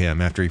rescue him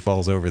after he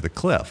falls over the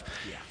cliff.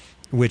 Yeah.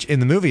 Which in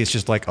the movie, it's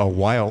just like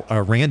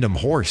a random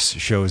horse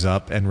shows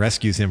up and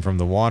rescues him from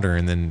the water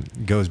and then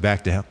goes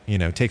back to,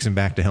 takes him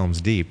back to Helm's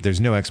Deep.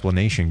 There's no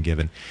explanation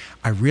given.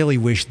 I really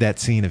wish that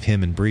scene of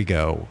him and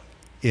Brigo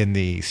in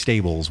the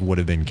stables would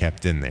have been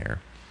kept in there.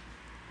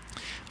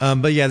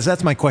 But yeah,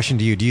 that's my question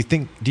to you.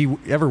 Do you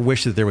ever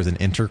wish that there was an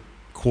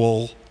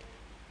interquel?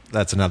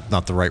 That's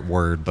not the right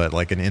word, but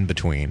like an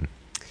in-between.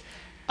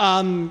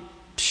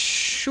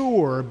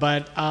 Sure,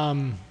 but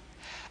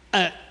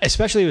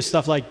especially with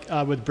stuff like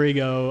with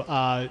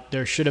Brigo,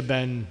 there should have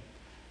been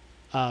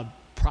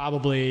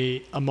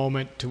probably a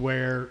moment to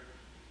where,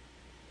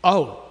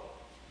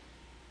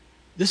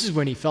 this is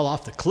when he fell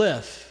off the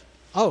cliff.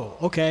 Oh,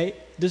 okay,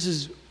 this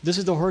is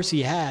the horse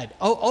he had.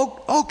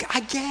 Oh, I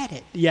get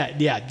it.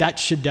 Yeah, that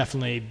should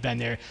definitely been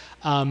there.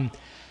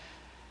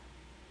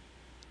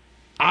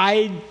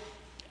 I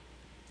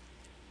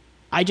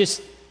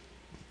just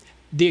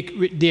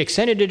the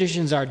extended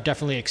editions are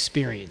definitely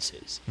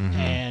experiences,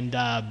 and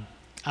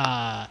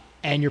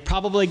you're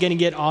probably going to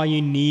get all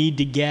you need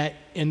to get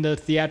in the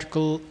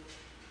theatrical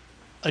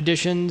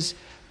editions,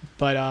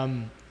 but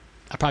I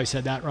probably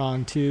said that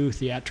wrong too.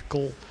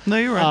 Theatrical. No,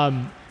 you're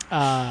right.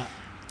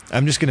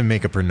 I'm just going to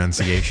make a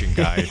pronunciation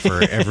guide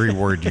for every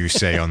word you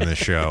say on this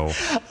show.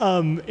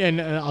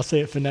 And I'll say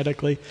it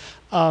phonetically.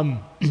 But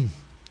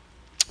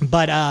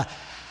I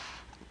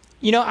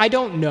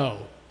don't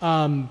know.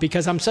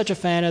 Because I'm such a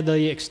fan of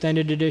the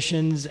extended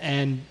editions,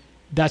 and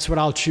that's what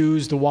I'll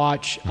choose to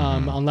watch,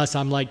 unless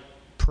I'm like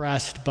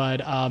pressed.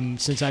 But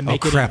since I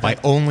make I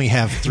only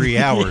have 3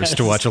 hours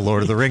to watch a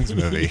Lord of the Rings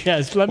movie.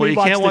 Yes, let me you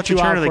watch can't the watch 2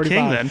 Return hour of the 45.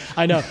 King then.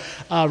 I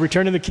know.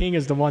 Return of the King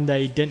is the one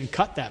they didn't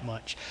cut that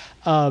much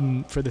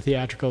for the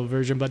theatrical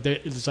version, but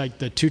it's like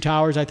the Two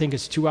Towers. I think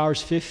it's 2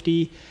 hours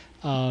 50,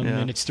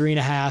 and it's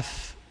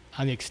 3.5.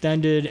 On the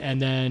extended,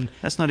 and then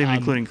that's not even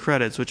including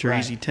credits, which are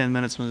easy 10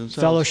 minutes themselves.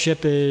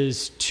 Fellowship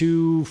is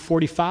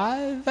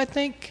 2:45, I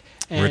think.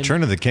 And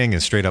Return of the King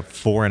is straight up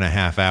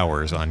 4.5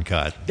 hours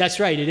uncut.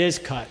 That's right. It is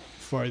cut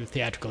for the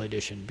theatrical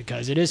edition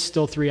because it is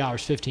still 3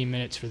 hours 15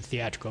 minutes for the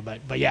theatrical,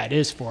 but yeah, it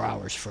is 4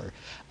 hours for.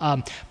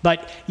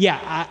 But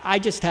yeah, I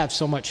just have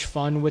so much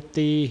fun with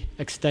the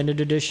extended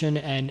edition,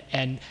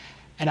 and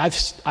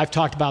I've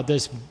talked about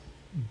this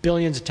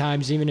billions of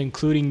times, even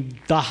including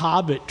the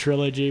Hobbit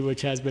trilogy,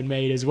 which has been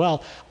made as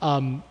well.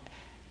 I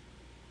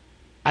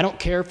don't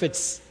care if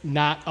it's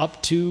not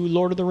up to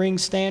Lord of the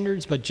Rings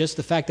standards, but just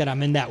the fact that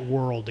I'm in that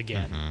world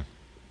again.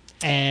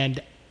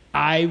 And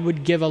I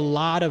would give a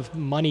lot of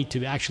money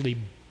to actually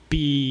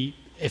be,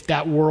 if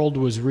that world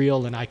was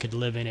real and I could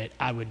live in it,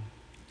 I would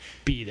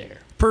be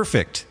there.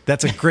 Perfect.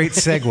 That's a great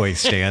segue,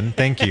 Stan.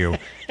 Thank you.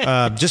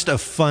 Just a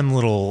fun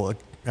little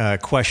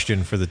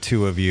question for the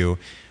two of you.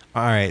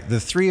 All right, the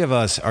three of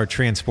us are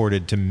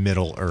transported to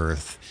Middle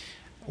Earth.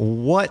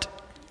 What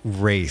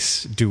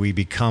race do we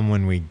become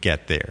when we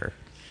get there?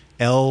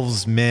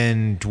 Elves,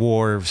 men,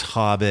 dwarves,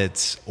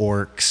 hobbits,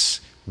 orcs,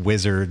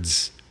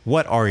 wizards.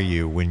 What are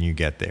you when you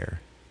get there?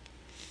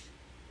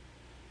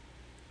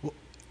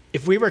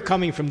 If we were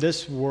coming from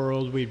this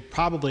world, we'd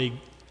probably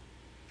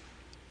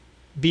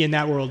be in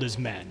that world as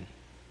men.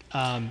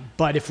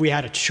 But if we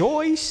had a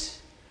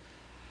choice,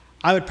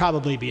 I would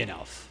probably be an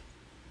elf,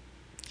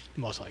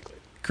 most likely.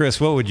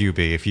 Chris, what would you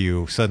be if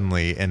you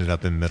suddenly ended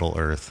up in Middle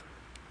Earth?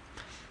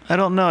 I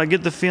don't know. I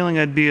get the feeling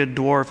I'd be a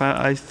dwarf.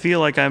 I feel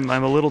like I'm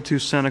a little too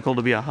cynical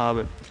to be a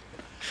hobbit.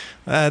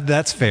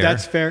 That's fair.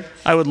 That's fair.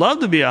 I would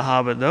love to be a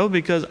hobbit, though,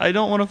 because I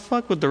don't want to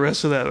fuck with the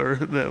rest of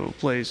that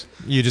place.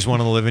 You just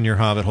want to live in your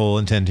hobbit hole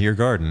and tend to your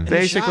garden.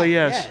 Basically,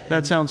 yes. Yeah.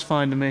 That sounds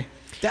fine to me.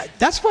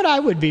 That's what I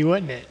would be,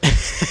 wouldn't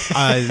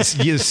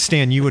it?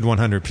 Stan, you would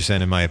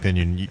 100%, in my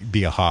opinion,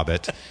 be a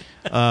hobbit.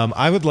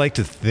 I would like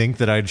to think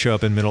that I'd show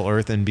up in Middle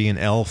Earth and be an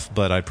elf,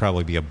 but I'd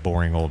probably be a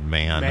boring old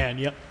man.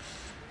 Yep.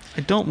 I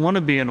don't want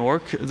to be an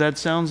orc. That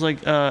sounds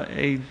like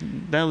a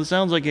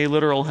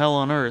literal hell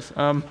on earth.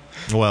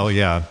 Well,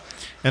 yeah.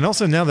 And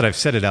also, now that I've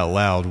said it out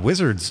loud,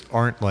 wizards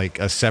aren't like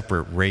a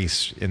separate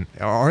race,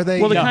 are they?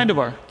 Well, they kind of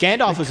are.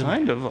 Gandalf is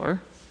kind of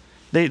are.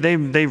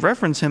 They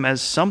reference him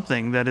as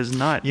something that is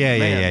not.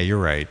 Yeah.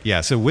 You're right. Yeah,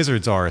 so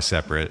wizards are a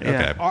separate.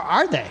 Yeah. Okay.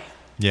 Are they?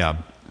 Yeah.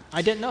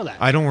 I didn't know that.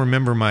 I don't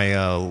remember my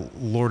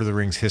Lord of the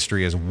Rings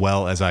history as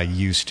well as I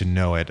used to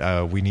know it.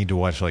 We need to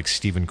watch like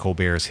Stephen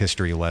Colbert's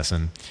history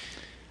lesson.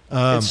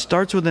 It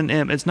starts with an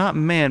M. It's not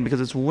man because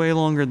it's way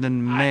longer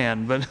than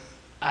man, but.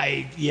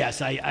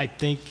 I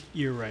think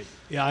you're right.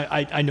 Yeah,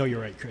 I know you're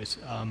right, Chris.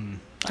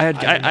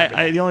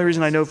 The only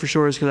reason I know for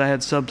sure is because I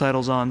had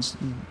subtitles on,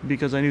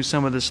 because I knew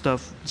some of this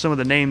stuff, some of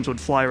the names would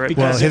fly right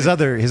Well, past. his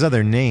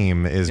other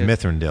name is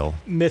Mithrandil.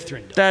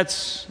 Mithrandil.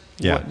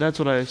 That's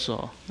what I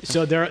saw.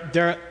 So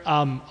they're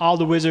all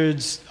the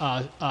wizards,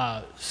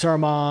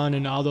 Saruman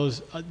and all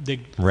those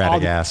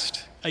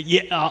Radagast.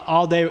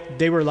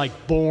 They were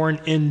like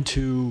born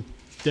into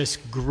this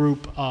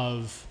group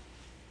of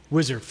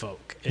wizard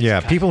folk. Yeah,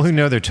 people who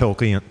know their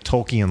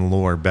Tolkien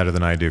lore better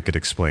than I do could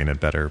explain it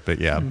better. But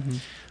yeah.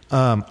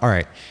 All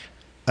right.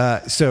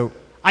 So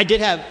I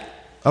did have.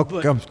 Oh,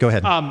 go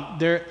ahead.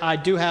 I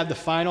do have the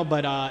final,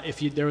 but if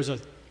there was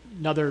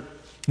another.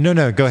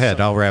 No, go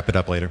ahead. I'll wrap it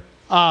up later.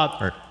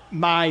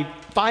 My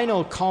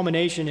final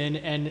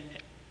culmination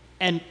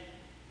and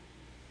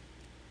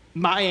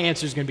my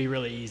answer is going to be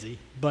really easy,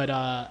 but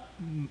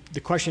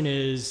the question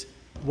is,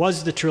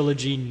 was the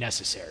trilogy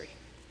necessary?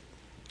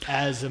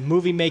 As a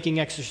movie-making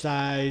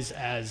exercise,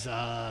 as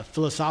a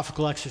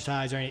philosophical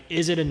exercise,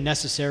 is it a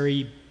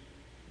necessary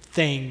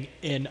thing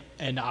in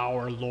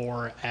our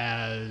lore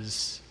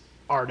as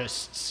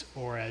artists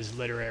or as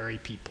literary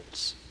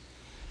peoples?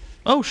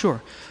 Oh,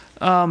 sure.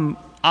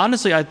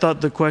 Honestly, I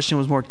thought the question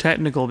was more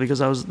technical,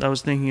 because I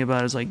was thinking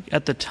about it as like,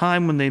 at the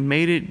time when they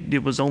made it,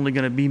 it was only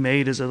going to be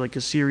made as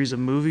a series of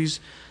movies.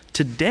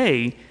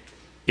 Today,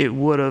 it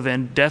would have,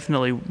 and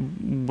definitely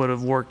would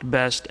have, worked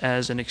best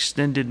as an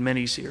extended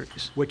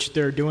miniseries. Which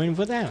they're doing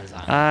with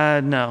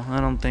Amazon. No, I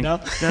don't think. No?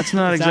 That's not It's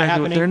not exactly what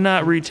happening? they're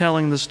not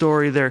retelling the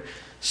story. They're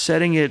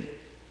setting it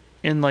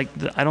in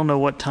I don't know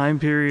what time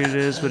period it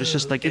is, but it's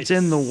just like it's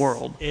in the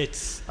world.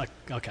 It's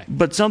okay.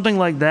 But something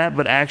like that,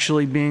 but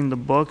actually being the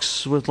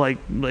books with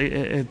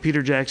if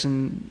Peter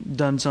Jackson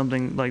done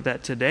something like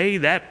that today,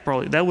 that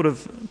would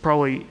have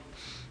probably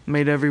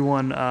made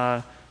everyone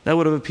that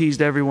would have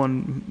appeased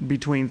everyone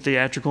between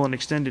theatrical and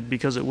extended,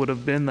 because it would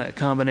have been that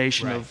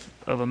combination of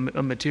a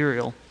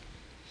material.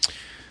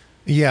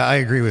 Yeah, I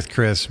agree with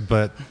Chris,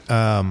 but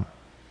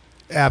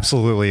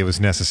absolutely it was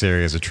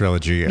necessary as a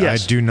trilogy.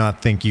 Yes. I do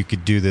not think you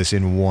could do this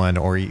in one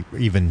or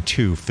even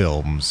two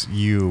films.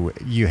 You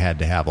had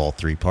to have all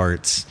three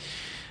parts.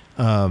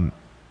 I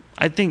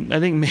think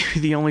maybe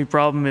the only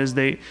problem is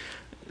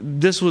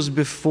this was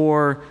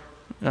before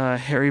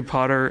Harry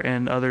Potter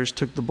and others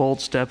took the bold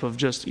step of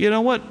just, you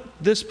know what,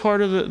 this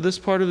part of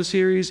the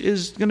series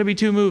is going to be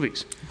 2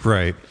 movies.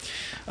 Right.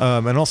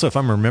 And also, if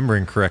I'm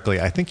remembering correctly,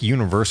 I think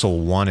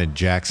Universal wanted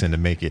Jackson to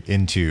make it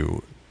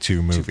into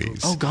 2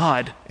 movies. Oh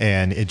God.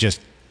 And it just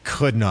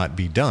could not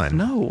be done.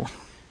 No.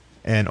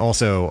 And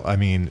also, I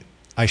mean,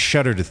 I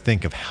shudder to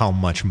think of how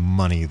much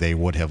money they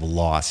would have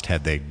lost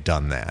had they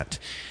done that.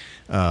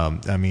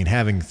 I mean,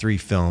 having 3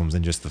 films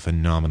and just the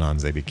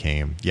phenomenons they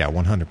became,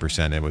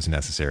 100% it was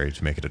necessary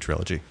to make it a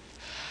trilogy.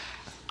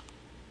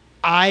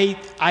 I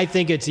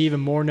think it's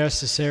even more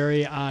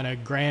necessary on a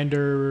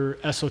grander,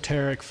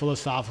 esoteric,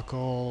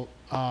 philosophical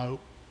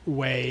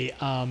way.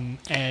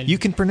 And you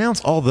can pronounce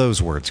all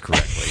those words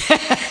correctly.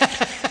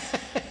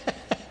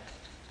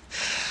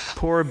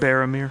 Poor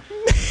Boromir.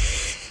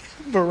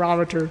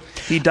 barometer.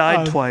 He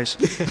died twice.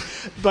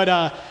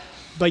 But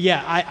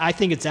yeah, I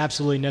think it's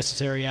absolutely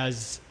necessary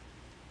as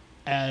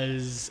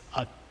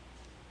a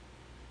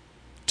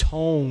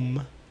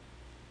tome,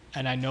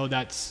 and I know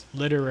that's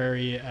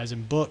literary as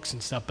in books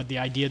and stuff, but the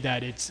idea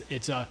that it's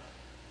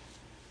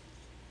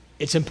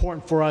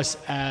important for us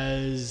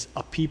as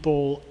a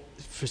people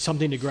for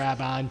something to grab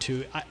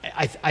onto.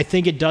 I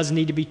think it does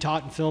need to be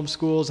taught in film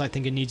schools. I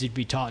think it needs to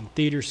be taught in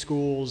theater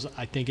schools.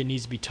 I think it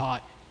needs to be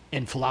taught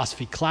in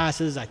philosophy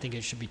classes. I think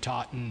it should be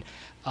taught in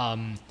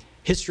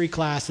history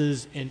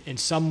classes in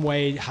some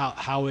way,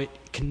 how it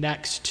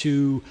connects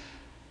to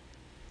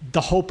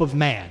the hope of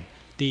man.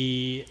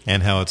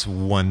 And how it's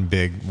one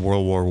big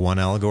World War I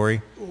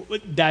allegory.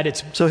 That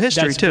it's so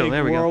history that's too. Big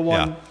There we World go.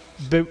 War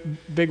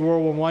big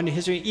World War I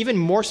history. Even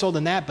more so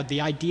than that, but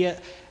the idea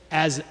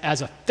as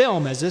a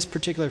film, as this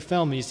particular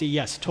film, you see,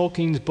 yes,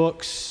 Tolkien's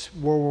books,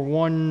 World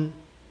War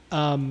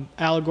I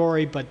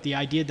allegory, but the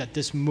idea that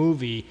this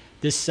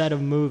set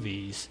of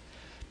movies,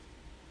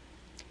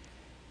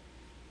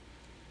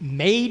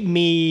 made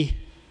me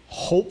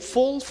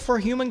hopeful for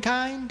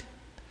humankind,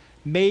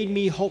 made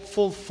me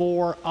hopeful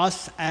for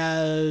us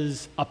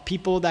as a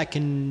people that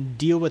can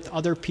deal with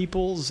other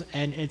peoples.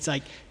 And it's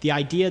like the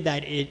idea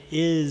that it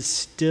is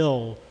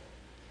still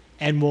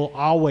and will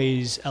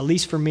always, at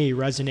least for me,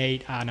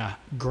 resonate on a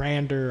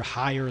grander,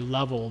 higher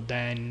level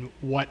than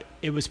what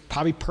it was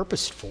probably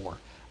purposed for.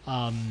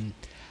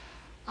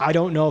 I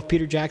don't know if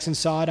Peter Jackson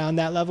saw it on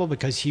that level,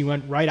 because he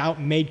went right out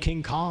and made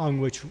King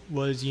Kong, which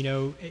was, he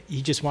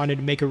just wanted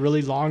to make a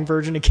really long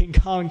version of King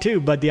Kong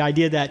too. But the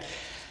idea that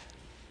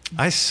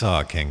I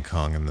saw King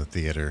Kong in the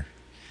theater.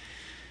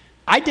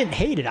 I didn't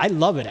hate it. I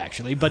love it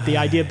actually. But the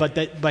idea, but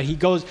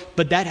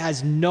that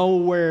has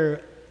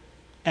nowhere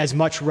as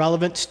much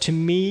relevance to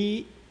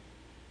me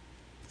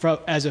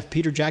as a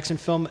Peter Jackson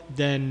film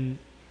than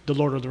the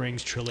Lord of the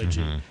Rings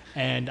trilogy. Mm-hmm.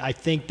 And I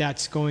think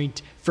that's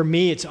for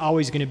me, it's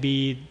always going to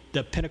be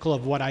the pinnacle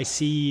of what I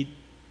see.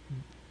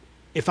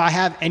 If I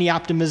have any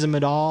optimism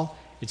at all,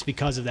 it's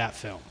because of that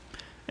film.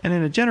 And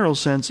in a general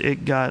sense,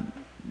 it got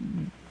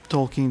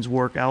Tolkien's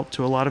work out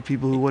to a lot of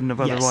people who wouldn't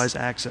have Yes. otherwise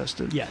accessed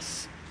it.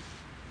 Yes.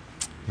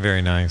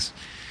 Very nice.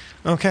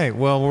 Okay,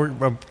 well,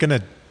 I'm going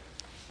to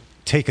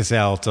take us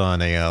out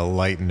on a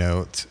light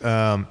note.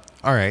 All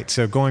right,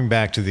 so going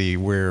back to the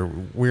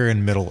we're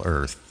in Middle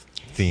Earth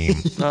theme.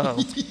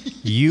 Uh-oh.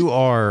 You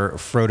are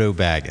Frodo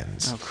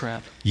Baggins. Oh,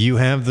 crap. You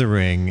have the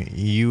ring.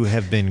 You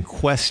have been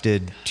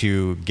quested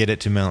to get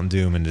it to Mount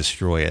Doom and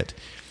destroy it.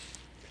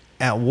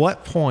 At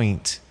what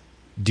point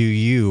do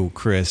you,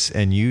 Chris,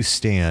 and you,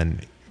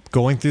 Stan,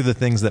 going through the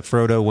things that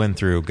Frodo went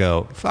through,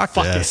 go, fuck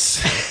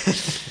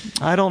this?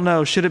 I don't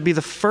know. Should it be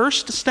the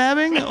first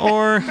stabbing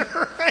or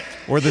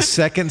Or the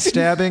second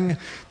stabbing?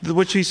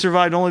 which he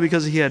survived only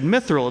because he had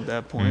Mithril at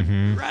that point?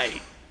 Mm-hmm.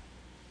 Right.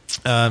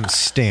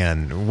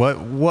 Stan,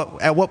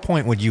 at what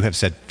point would you have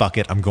said, fuck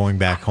it, I'm going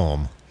back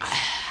home?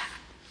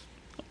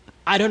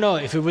 I don't know.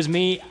 If it was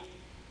me,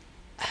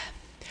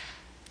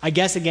 I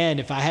guess again,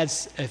 if I had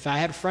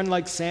a friend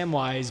like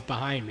Samwise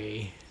behind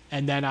me,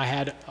 and then I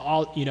had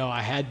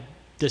I had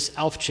this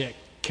elf chick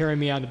carry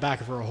me on the back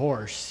of her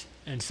horse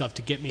and stuff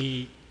to get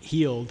me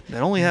healed.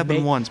 That only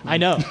happened once, man. I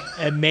know.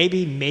 And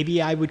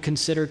maybe I would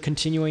consider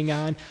continuing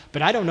on,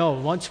 but I don't know.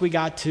 Once we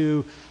got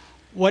to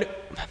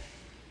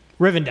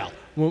Rivendell.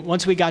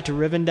 Once we got to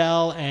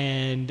Rivendell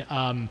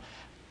and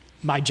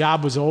my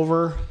job was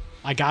over,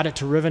 I got it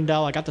to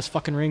Rivendell. I got this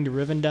fucking ring to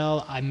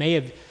Rivendell. I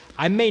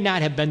may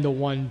not have been the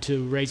one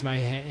to raise my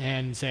hand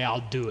and say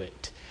I'll do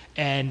it.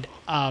 And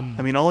I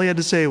mean, all he had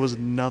to say was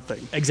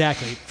nothing.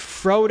 exactly,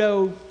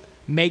 Frodo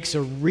makes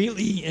a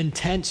really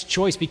intense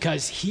choice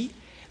because he,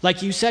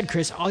 like you said,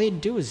 Chris, all he had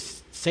to do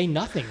was say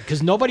nothing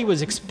because nobody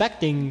was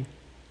expecting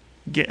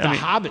the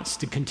hobbits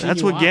to continue.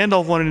 That's what on.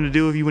 Gandalf wanted him to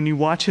do. When you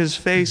watch his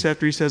face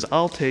after he says,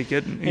 "I'll take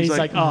it," And he's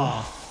like,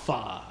 oh,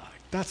 fuck,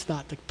 that's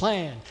not the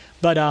plan.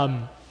 But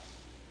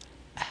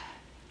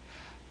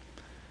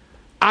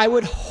I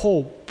would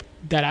hope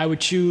that I would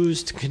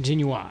choose to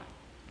continue on.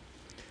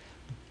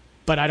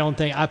 But I don't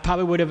think, I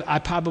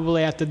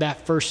probably after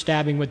that first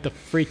stabbing with the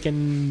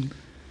freaking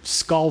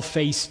skull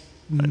face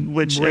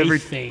which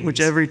wraith things.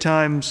 every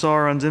time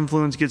Sauron's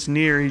influence gets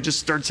near, he just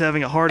starts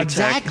having a heart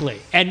attack. Exactly.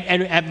 And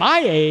at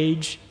my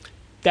age,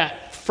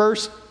 that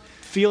first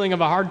feeling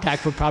of a heart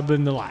attack would probably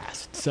been the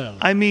last. So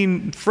I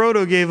mean,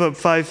 Frodo gave up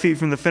 5 feet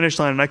from the finish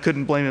line, and I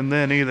couldn't blame him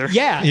then either.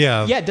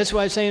 Yeah. That's what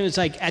I was saying. It's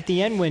like at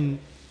the end when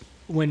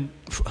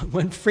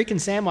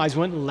freaking Samwise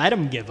wouldn't let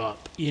him give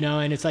up,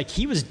 and it's like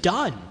he was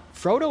done.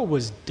 Frodo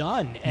was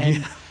done,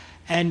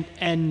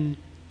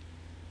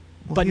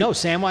 but no,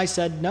 Samwise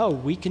said, no,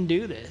 we can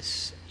do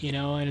this,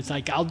 and it's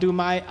like I'll do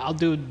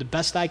the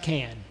best I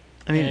can.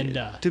 I mean,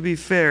 to be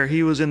fair,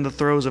 he was in the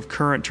throes of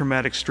current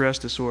traumatic stress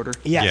disorder.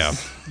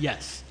 Yes.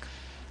 Yes.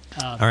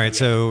 All right,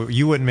 so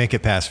you wouldn't make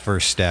it past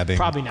first stabbing.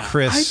 Probably not.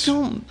 Chris.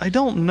 I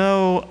don't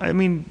know. I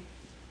mean,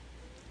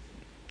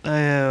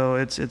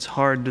 it's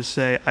hard to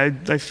say.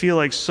 I feel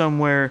like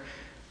somewhere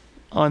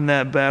on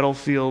that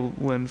battlefield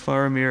when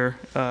Faramir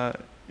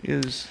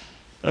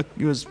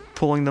was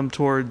pulling them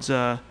towards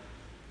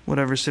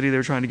whatever city they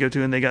were trying to go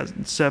to, and they got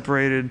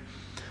separated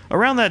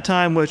around that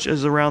time, which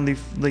is around the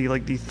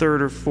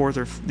third or fourth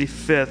or the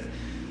fifth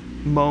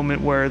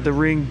moment where the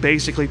ring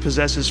basically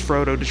possesses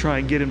Frodo to try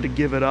and get him to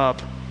give it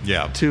up.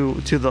 Yeah. To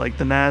the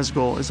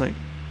Nazgul. It's like,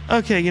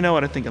 okay, you know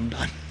what? I think I'm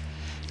done.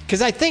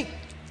 Because I think,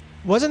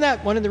 wasn't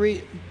that one of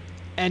the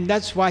and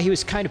that's why he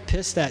was kind of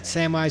pissed at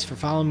Samwise for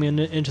following him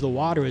into the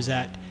water, is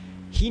that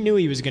he knew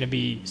he was going to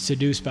be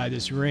seduced by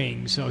this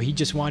ring, so he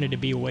just wanted to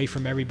be away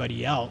from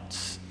everybody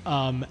else.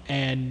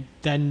 And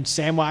then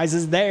Samwise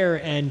is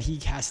there, and he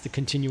has to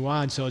continue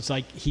on. So it's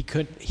like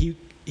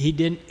Samwise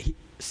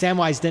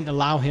didn't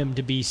allow him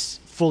to be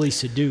fully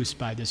seduced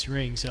by this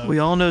ring. So we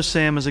all know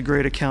Sam is a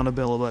great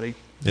accountability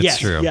buddy. It's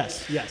true.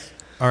 Yes.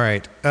 All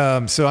right.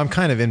 So I'm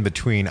kind of in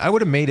between. I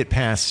would have made it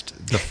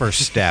past the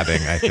first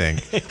stabbing, I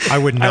think. I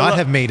would not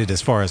have made it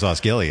as far as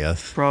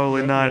Osgiliath.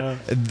 Probably not.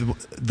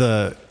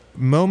 The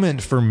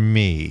moment for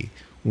me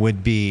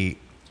would be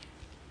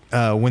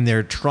when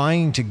they're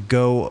trying to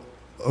go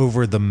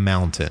over the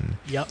mountain.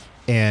 Yep.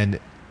 And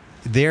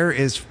there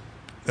is,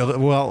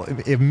 little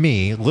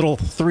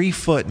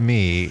 3-foot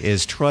me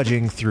is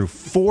trudging through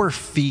 4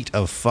 feet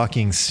of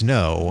fucking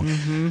snow.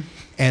 Mm-hmm.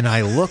 And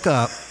I look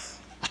up,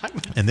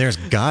 and there's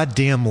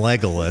goddamn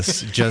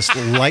Legolas just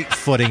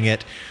light-footing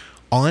it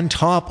on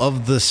top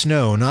of the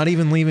snow, not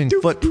even leaving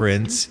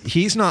footprints.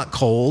 He's not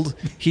cold.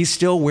 He's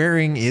still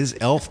wearing his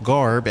elf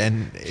garb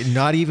and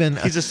not even...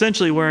 He's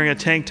essentially wearing a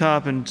tank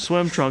top and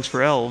swim trunks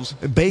for elves.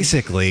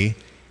 Basically.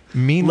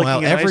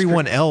 Meanwhile,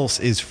 everyone else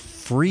is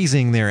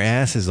freezing their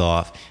asses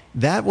off.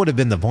 That would have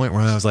been the point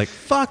where I was like,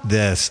 fuck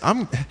this.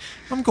 I'm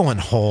going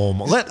home.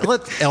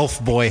 Let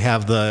Elf Boy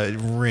have the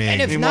ring. And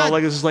if Meanwhile,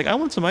 Legolas is like, I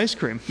want some ice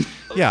cream.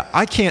 Yeah,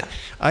 I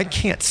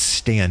can't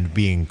stand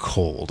being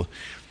cold.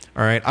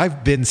 All right,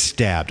 I've been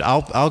stabbed.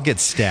 I'll get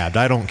stabbed.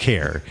 I don't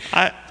care.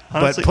 Honestly,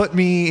 but put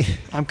me.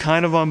 I'm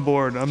kind of on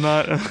board. I'm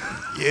not.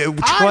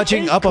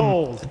 trudging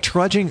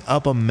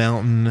up a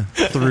mountain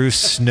through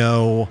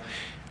snow.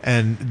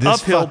 And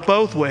this Uphill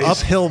both ways.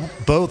 Uphill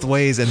both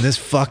ways, and this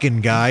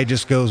fucking guy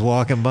just goes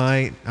walking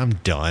by. I'm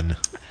done.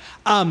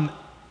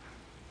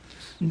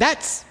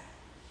 That's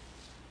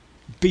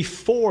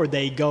before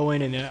they go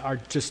in and are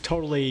just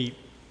totally.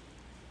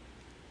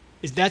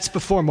 That's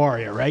before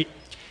Moria, right?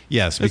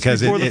 Yes, It's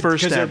because before the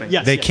first stabbing.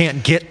 Yes, they yes.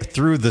 can't get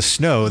through the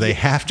snow. They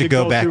have to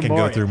go back and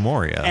go through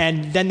Moria.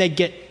 And then they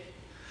get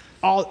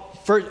all.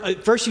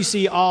 First, you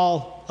see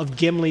all of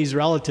Gimli's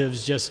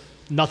relatives just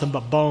nothing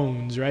but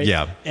bones, right?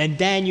 Yeah. And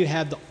then you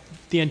have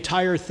the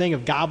entire thing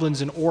of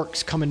goblins and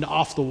orcs coming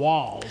off the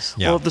walls.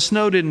 Yeah. Well, if the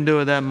snow didn't do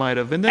it, that might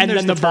have. And then And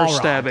there's then the the first Balrog.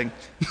 stabbing.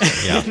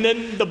 Yeah. And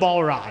then the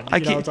Balrog. I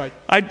You know, can't. it's like,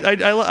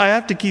 I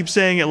have to keep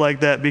saying it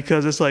like that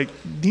because it's like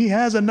he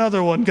has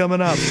another one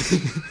coming up.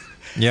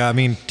 Yeah, I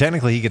mean,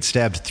 technically he gets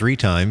stabbed 3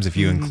 times if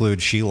you include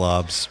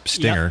Shelob's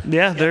stinger.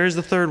 Yeah, there's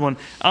the third one.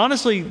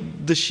 Honestly,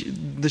 the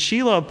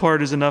Shelob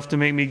part is enough to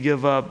make me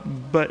give up,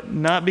 but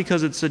not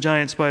because it's a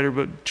giant spider,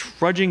 but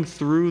trudging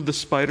through the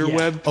spider Yeah.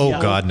 web. Oh,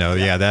 Yeah. God, no.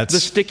 Yeah, that's... The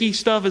sticky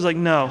stuff is like,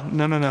 no.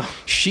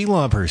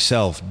 Shelob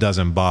herself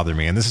doesn't bother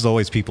me, and this is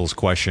always people's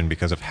question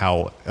because of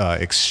how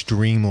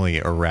extremely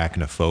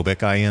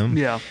arachnophobic I am.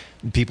 Yeah.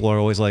 People are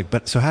always like,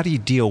 but so how do you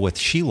deal with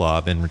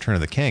Shelob in Return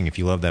of the King if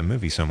you love that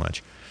movie so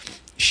much?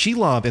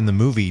 Shelob in the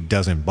movie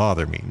doesn't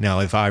bother me.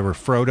 Now, if I were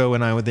Frodo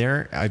and I were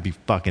there, I'd be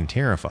fucking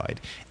terrified.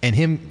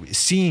 And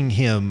seeing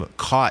him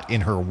caught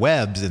in her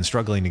webs and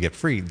struggling to get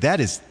free, that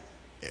is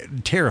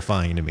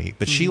terrifying to me.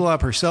 But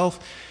Shelob herself,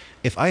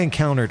 if I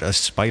encountered a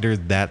spider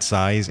that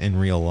size in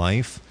real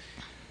life,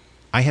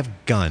 I have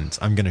guns.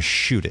 I'm going to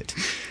shoot it.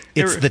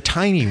 It's the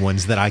tiny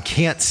ones that I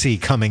can't see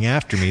coming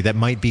after me that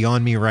might be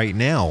on me right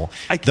now.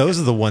 Those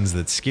are the ones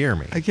that scare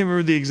me. I can't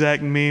remember the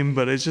exact meme,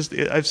 but it's just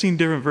I've seen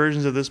different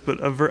versions of this.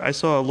 But I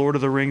saw a Lord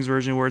of the Rings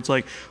version where it's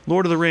like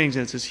Lord of the Rings,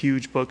 and it's this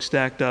huge book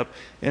stacked up,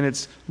 and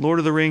it's Lord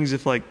of the Rings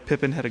if like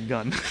Pippin had a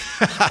gun,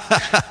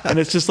 and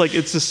it's just like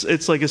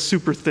it's like a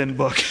super thin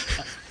book.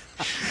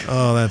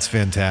 Oh, that's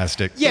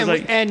fantastic. yeah,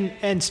 like-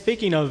 and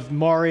speaking of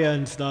Moria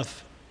and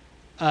stuff,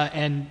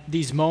 and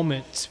these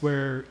moments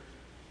where,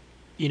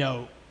 you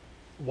know,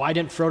 why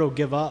didn't Frodo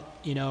give up?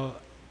 You know,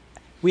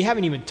 we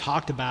haven't even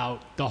talked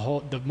about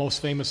the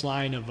most famous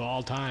line of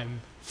all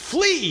time: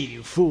 "Flee,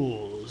 you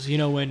fools!" You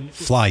know, when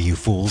Fly, you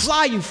fools.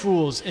 "Fly, you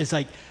fools!" It's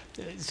like,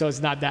 so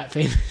it's not that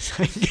famous,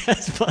 I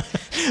guess.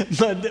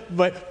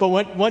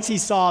 But once he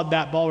saw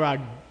that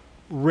Balrog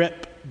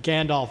rip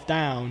Gandalf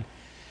down,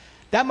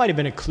 that might have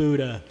been a clue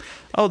to.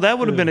 Oh, that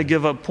would have been a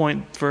give up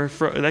point for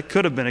that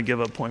could have been a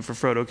give up point for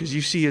Frodo because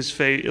you see his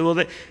face.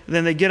 Well,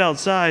 then they get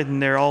outside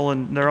and they're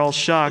all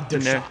shocked,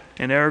 They're shocked.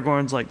 and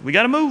Aragorn's like, "We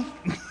got to move."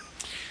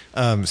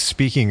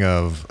 Speaking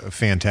of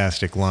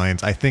fantastic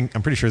lines, I'm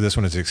pretty sure this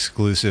one is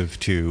exclusive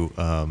to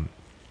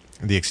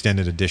the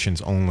extended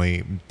editions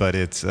only, but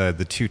it's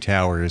the Two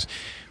Towers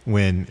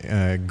when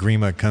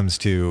Grima comes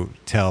to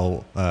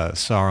tell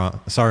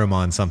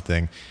Saruman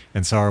something,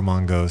 and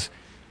Saruman goes,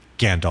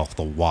 "Gandalf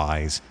the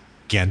wise,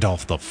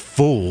 Gandalf the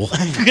fool."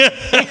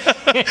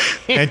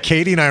 And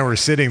Katie and I were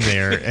sitting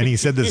there, and he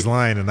said this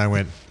line, and I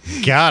went,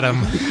 "Got him."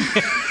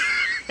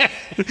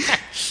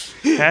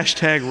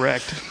 Hashtag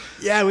wrecked.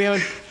 Yeah, we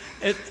haven't.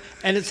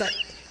 And it's like,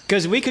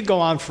 because we could go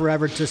on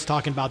forever just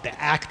talking about the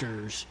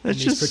actors. in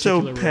That's these just so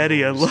particular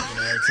petty. I roles, love-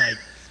 you know, it's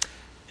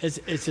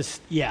like, it's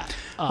just, yeah.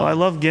 Oh, I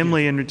love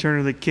Gimli in Return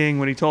of the King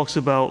when he talks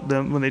about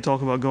them when they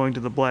talk about going to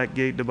the Black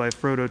Gate to buy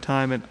Frodo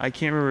time, and I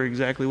can't remember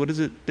exactly what is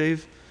it,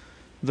 Dave.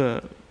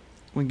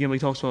 When Gimli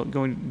talks about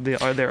going, they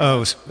are there.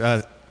 Oh,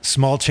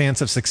 small chance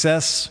of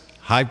success,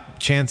 high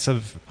chance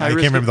of... I can't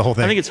remember the whole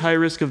thing. I think it's high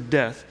risk of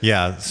death.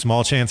 Yeah,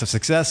 small chance of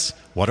success.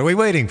 What are we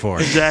waiting for?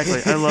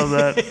 Exactly. I love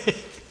that.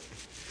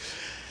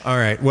 All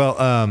right. Well,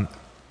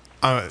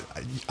 I'm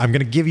going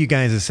to give you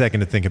guys a second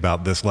to think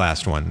about this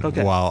last one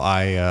Okay. while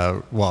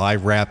I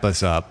wrap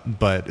us up.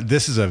 But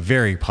this is a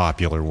very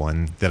popular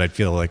one that I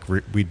feel like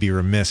we'd be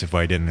remiss if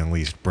I didn't at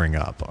least bring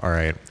up. All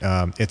right.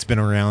 It's been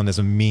around as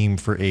a meme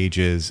for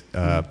ages.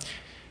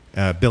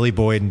 Billy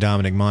Boyd and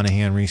Dominic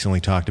Monaghan recently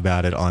talked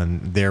about it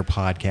on their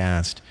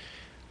podcast.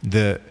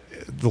 The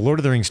Lord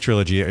of the Rings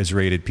trilogy is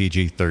rated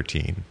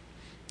PG-13,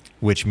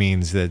 which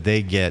means that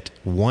they get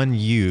one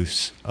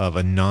use of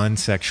a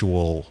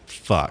non-sexual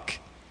fuck.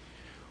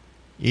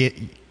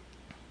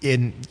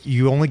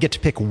 You only get to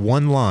pick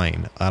one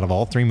line out of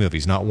all 3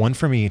 movies, not one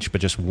from each,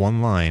 but just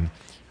one line.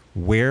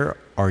 Where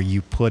are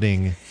you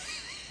putting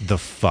the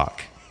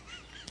fuck?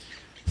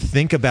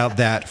 Think about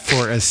that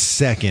for a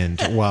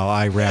second while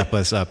I wrap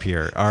us up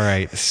here. All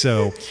right,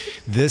 so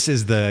this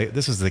was the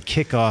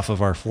kickoff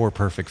of our 4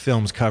 Perfect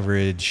Films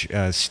coverage.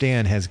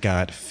 Stan has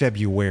got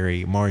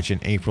February, March,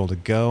 and April to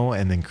go,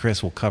 and then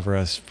Chris will cover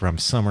us from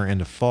summer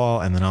into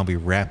fall, and then I'll be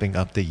wrapping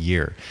up the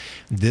year.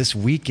 This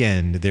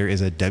weekend, there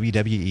is a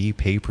WWE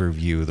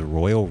pay-per-view, the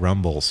Royal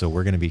Rumble, so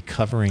we're going to be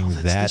covering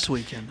that. This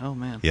weekend. Oh,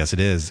 man. Yes, it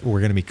is. We're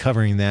going to be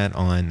covering that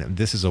on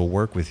This Is a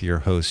Work with your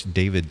host,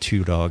 David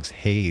Two Dogs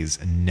Hayes,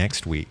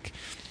 next week.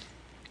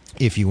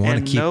 If you want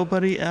to keep...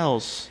 nobody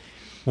else.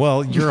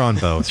 Well, you're on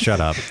both. Shut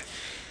up.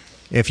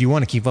 If you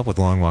want to keep up with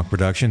Long Walk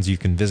Productions, you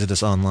can visit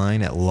us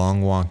online at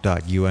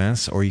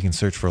longwalk.us, or you can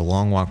search for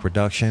Long Walk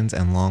Productions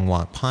and Long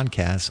Walk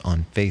Podcasts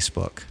on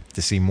Facebook.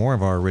 To see more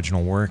of our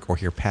original work or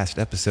hear past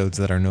episodes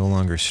that are no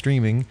longer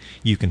streaming,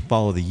 you can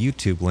follow the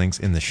YouTube links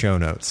in the show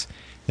notes.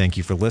 Thank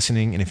you for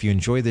listening, and if you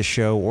enjoy this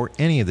show or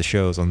any of the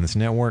shows on this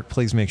network,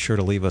 please make sure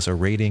to leave us a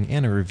rating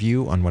and a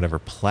review on whatever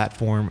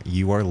platform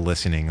you are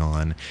listening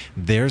on.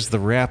 There's the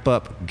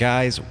wrap-up.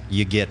 Guys,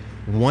 you get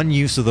one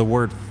use of the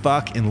word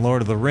fuck in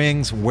Lord of the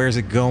Rings. Where's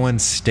it going,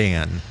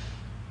 Stan?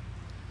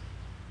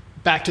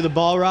 Back to the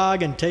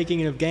Balrog and taking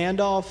it of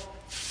Gandalf.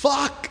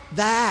 Fuck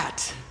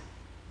that.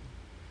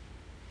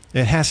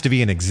 It has to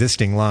be an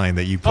existing line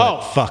that you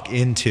put fuck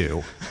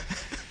into.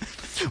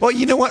 Well,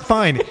 you know what?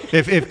 Fine.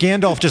 If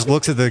Gandalf just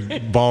looks at the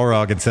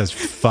Balrog and says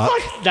fuck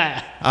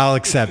that, I'll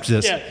accept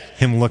just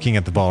him looking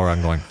at the Balrog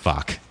and going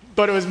fuck.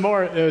 But it was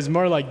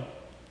more like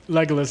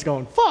Legolas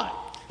going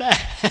fuck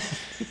that.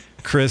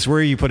 Chris, where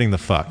are you putting the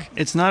fuck?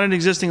 It's not an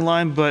existing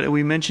line, but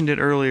we mentioned it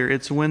earlier.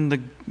 It's when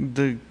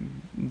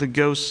the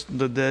ghosts,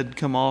 the dead,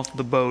 come off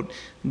the boat.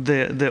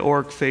 The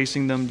orc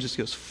facing them just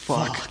goes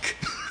fuck.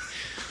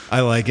 I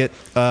like it.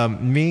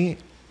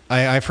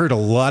 I've heard a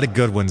lot of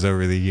good ones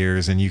over the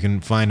years, and you can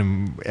find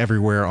them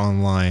everywhere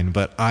online,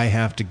 but I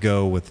have to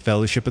go with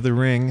Fellowship of the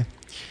Ring,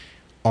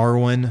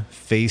 Arwen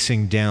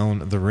facing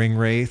down the ring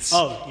wraiths,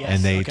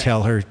 and they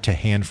tell her to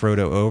hand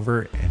Frodo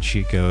over, and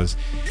she goes,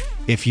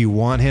 if you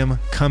want him,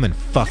 come and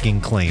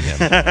fucking claim him.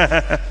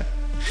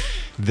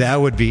 That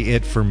would be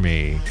it for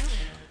me.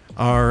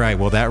 All right,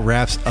 well, that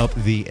wraps up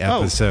the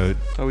episode.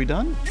 Are we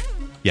done?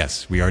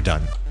 Yes, we are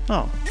done.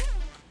 Oh.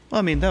 Well,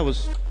 I mean, that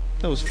was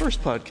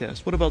first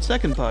podcast. What about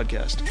second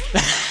podcast?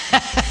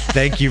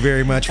 Thank you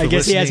very much for listening. I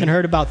guess he hasn't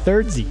heard about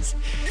thirdsies.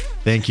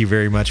 Thank you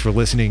very much for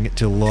listening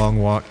to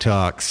Long Walk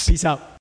Talks. Peace out.